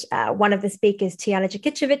 And one of the speakers, Tiana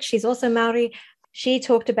Jakicevic, she's also Maori. She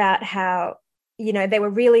talked about how, they were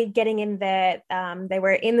really getting in there. They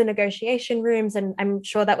were in the negotiation rooms, and I'm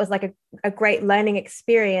sure that was like a great learning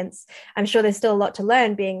experience. I'm sure there's still a lot to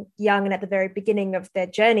learn being young and at the very beginning of their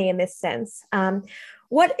journey in this sense.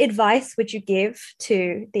 What advice would you give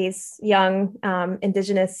to these young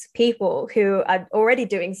Indigenous people who are already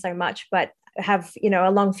doing so much, but have, a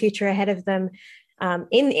long future ahead of them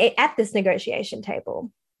at this negotiation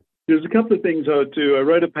table? There's a couple of things I would do. I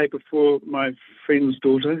wrote a paper for my friend's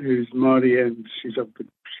daughter, who's Māori, and she's up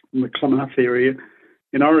in the Klamath area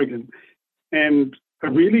in Oregon. And I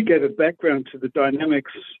really gave a background to the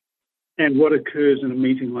dynamics and what occurs in a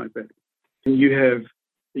meeting like that. And you have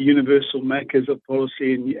the universal makers of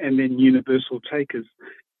policy and then universal takers.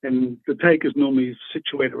 And the takers normally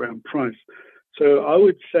situate around price. So I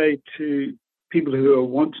would say to people who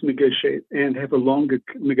want to negotiate and have a longer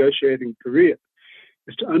negotiating career,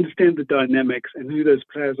 is to understand the dynamics and who those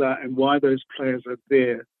players are and why those players are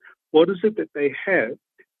there. What is it that they have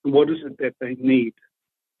and what is it that they need?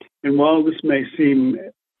 And while this may seem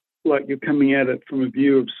like you're coming at it from a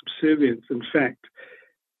view of subservience, in fact,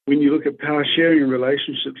 when you look at power sharing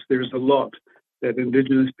relationships, there is a lot that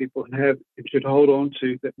Indigenous people have and should hold on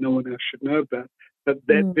to that no one else should know about. But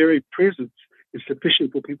that very presence is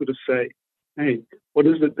sufficient for people to say, hey, what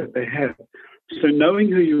is it that they have? So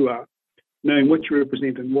knowing who you are, knowing what you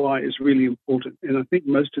represent and why is really important. And I think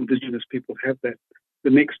most Indigenous people have that. The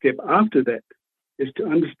next step after that is to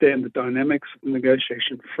understand the dynamics of the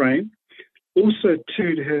negotiation frame. Also,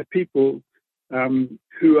 too, to have people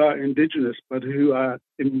who are Indigenous but who are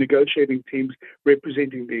in negotiating teams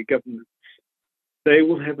representing their governments. They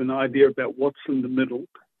will have an idea about what's in the middle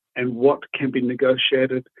and what can be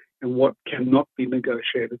negotiated and what cannot be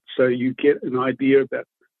negotiated. So you get an idea about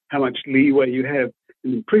how much leeway you have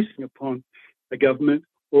in impressing upon a government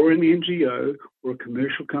or an NGO or a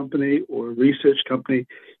commercial company or a research company.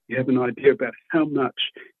 You have an idea about how much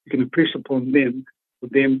you can impress upon them for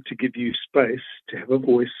them to give you space to have a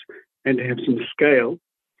voice and to have some scale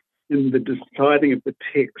in the deciding of the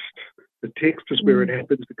text. The text is where it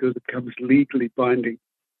happens because it becomes legally binding.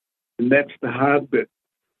 And that's the hard bit.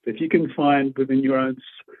 If you can find within your own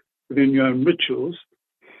rituals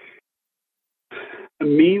a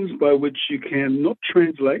means by which you can not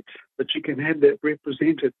translate, but you can have that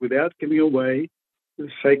represented without giving away the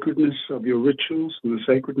sacredness of your rituals and the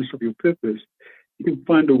sacredness of your purpose, you can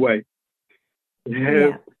find a way to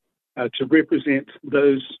have to represent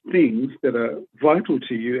those things that are vital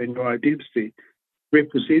to you and your identity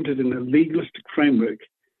represented in a legalistic framework,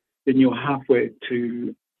 then you're halfway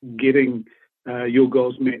to getting your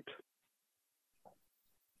goals met.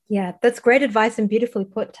 Yeah, that's great advice and beautifully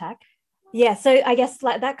put, Tak. Yeah, so I guess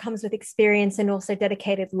that comes with experience and also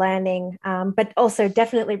dedicated learning, but also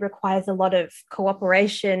definitely requires a lot of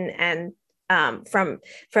cooperation and from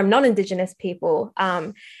non-Indigenous people.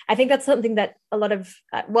 I think that's something that a lot of,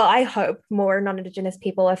 I hope more non-Indigenous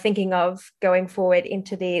people are thinking of going forward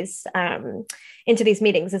into these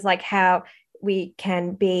meetings, is like how we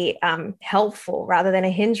can be helpful rather than a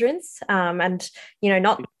hindrance, and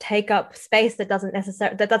not take up space that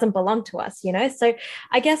doesn't belong to us. So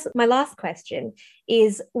I guess my last question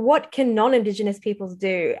is, what can non-Indigenous peoples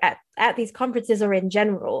do at these conferences or in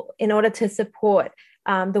general in order to support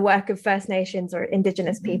the work of First Nations or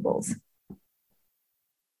Indigenous peoples?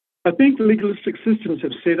 I think the legalistic systems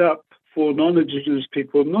have set up for non-Indigenous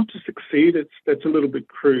people not to succeed. That's a little bit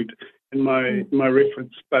crude in my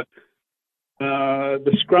reference, but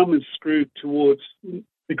the scrum is screwed towards,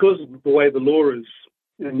 because of the way the law is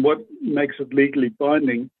and what makes it legally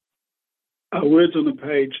binding, are words on a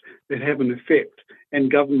page that have an effect,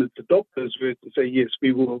 and governments adopt those words and say, yes,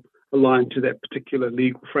 we will align to that particular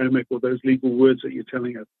legal framework or those legal words that you're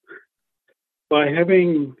telling us. By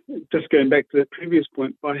having, just going back to that previous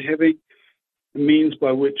point, by having a means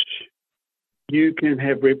by which you can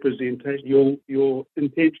have representation, your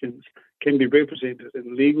intentions can be represented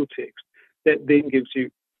in legal text, that then gives you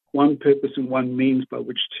one purpose and one means by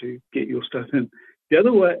which to get your stuff in. The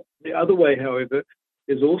other way, however,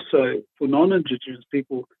 is also for non-Indigenous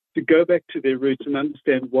people to go back to their roots and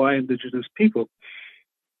understand why Indigenous people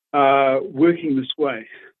are working this way.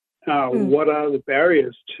 What are the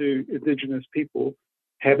barriers to Indigenous people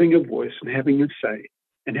having a voice and having a say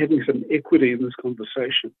and having some equity in this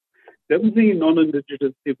conversation? The other thing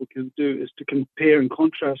non-Indigenous people can do is to compare and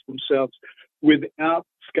contrast themselves without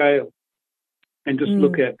scale and just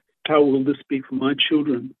look at, how will this be for my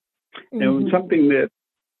children? Now, something that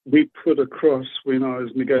we put across when I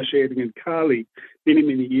was negotiating in Cali many,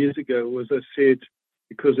 many years ago was, I said,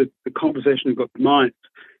 because the conversation had got mined,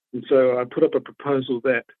 and so I put up a proposal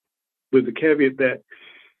that, with the caveat that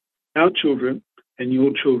our children and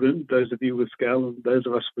your children, those of you with scale and those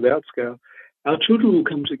of us without scale, our children will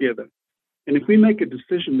come together. And if we make a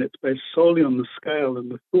decision that's based solely on the scale and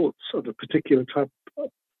the thoughts of a particular group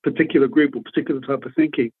or particular type of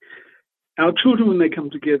thinking, our children, when they come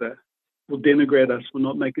together, will denigrate us for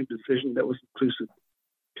not making a decision that was inclusive.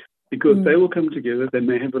 Because they will come together, they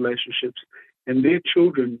may have relationships, and their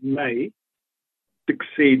children may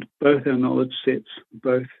exceed both our knowledge sets,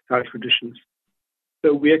 both our traditions.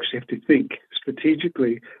 So we actually have to think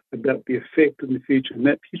strategically about the effect in the future, and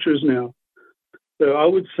that future is now. So I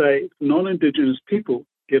would say non-Indigenous people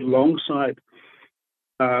get alongside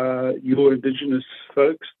your Indigenous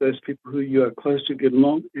folks, those people who you are close to, get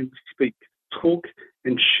along and speak, talk,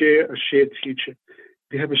 and share a shared future.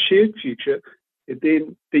 If you have a shared future,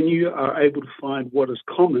 then you are able to find what is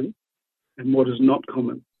common and what is not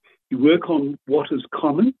common. You work on what is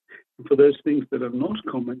common, and for those things that are not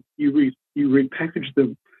common, you repackage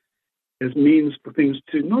them as means for things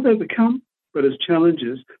to not overcome, but as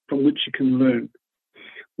challenges from which you can learn.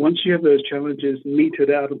 Once you have those challenges meted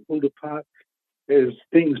out and pulled apart as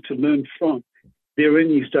things to learn from, therein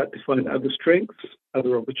you start to find other strengths,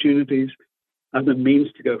 other opportunities, other means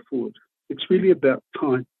to go forward. It's really about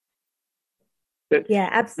time. That's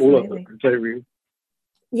absolutely. All I can say, really.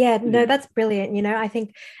 Yeah, no, that's brilliant, I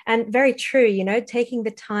think, and very true, taking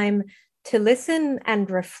the time to listen and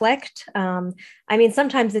reflect.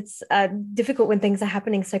 Sometimes it's difficult when things are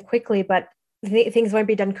happening so quickly, but things won't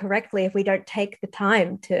be done correctly if we don't take the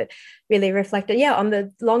time to really reflect on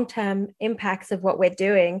the long-term impacts of what we're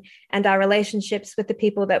doing and our relationships with the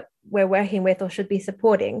people that we're working with or should be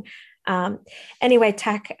supporting. Anyway,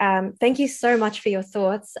 Tak, thank you so much for your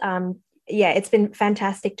thoughts. It's been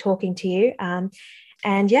fantastic talking to you.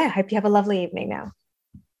 And hope you have a lovely evening now.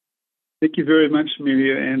 Thank you very much,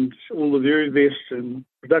 Amelia, and all the very best in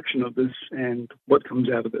production of this and what comes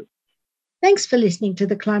out of it. Thanks for listening to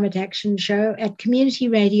the Climate Action Show at Community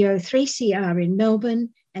Radio 3CR in Melbourne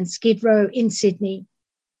and Skid Row in Sydney.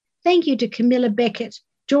 Thank you to Camilla Beckett,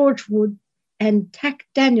 George Wood, and Tak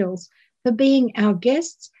Daniels for being our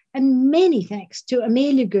guests, and many thanks to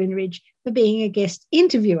Amelia Gunridge for being a guest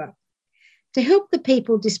interviewer. To help the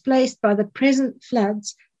people displaced by the present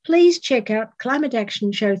floods, please check out Climate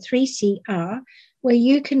Action Show 3CR, where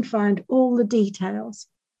you can find all the details.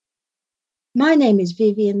 My name is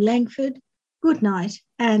Vivian Langford. Good night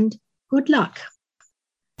and good luck.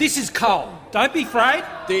 This is coal. Don't be afraid.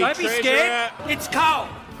 Don't be scared. It's coal.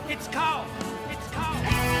 It's coal. It's coal.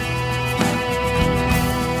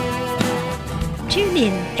 Tune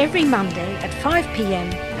in every Monday at 5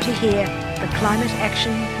 p.m. to hear the Climate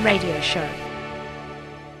Action Radio Show.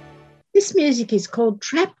 This music is called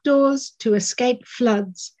Trapdoors to Escape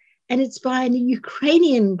Floods, and it's by a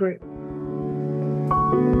Ukrainian group.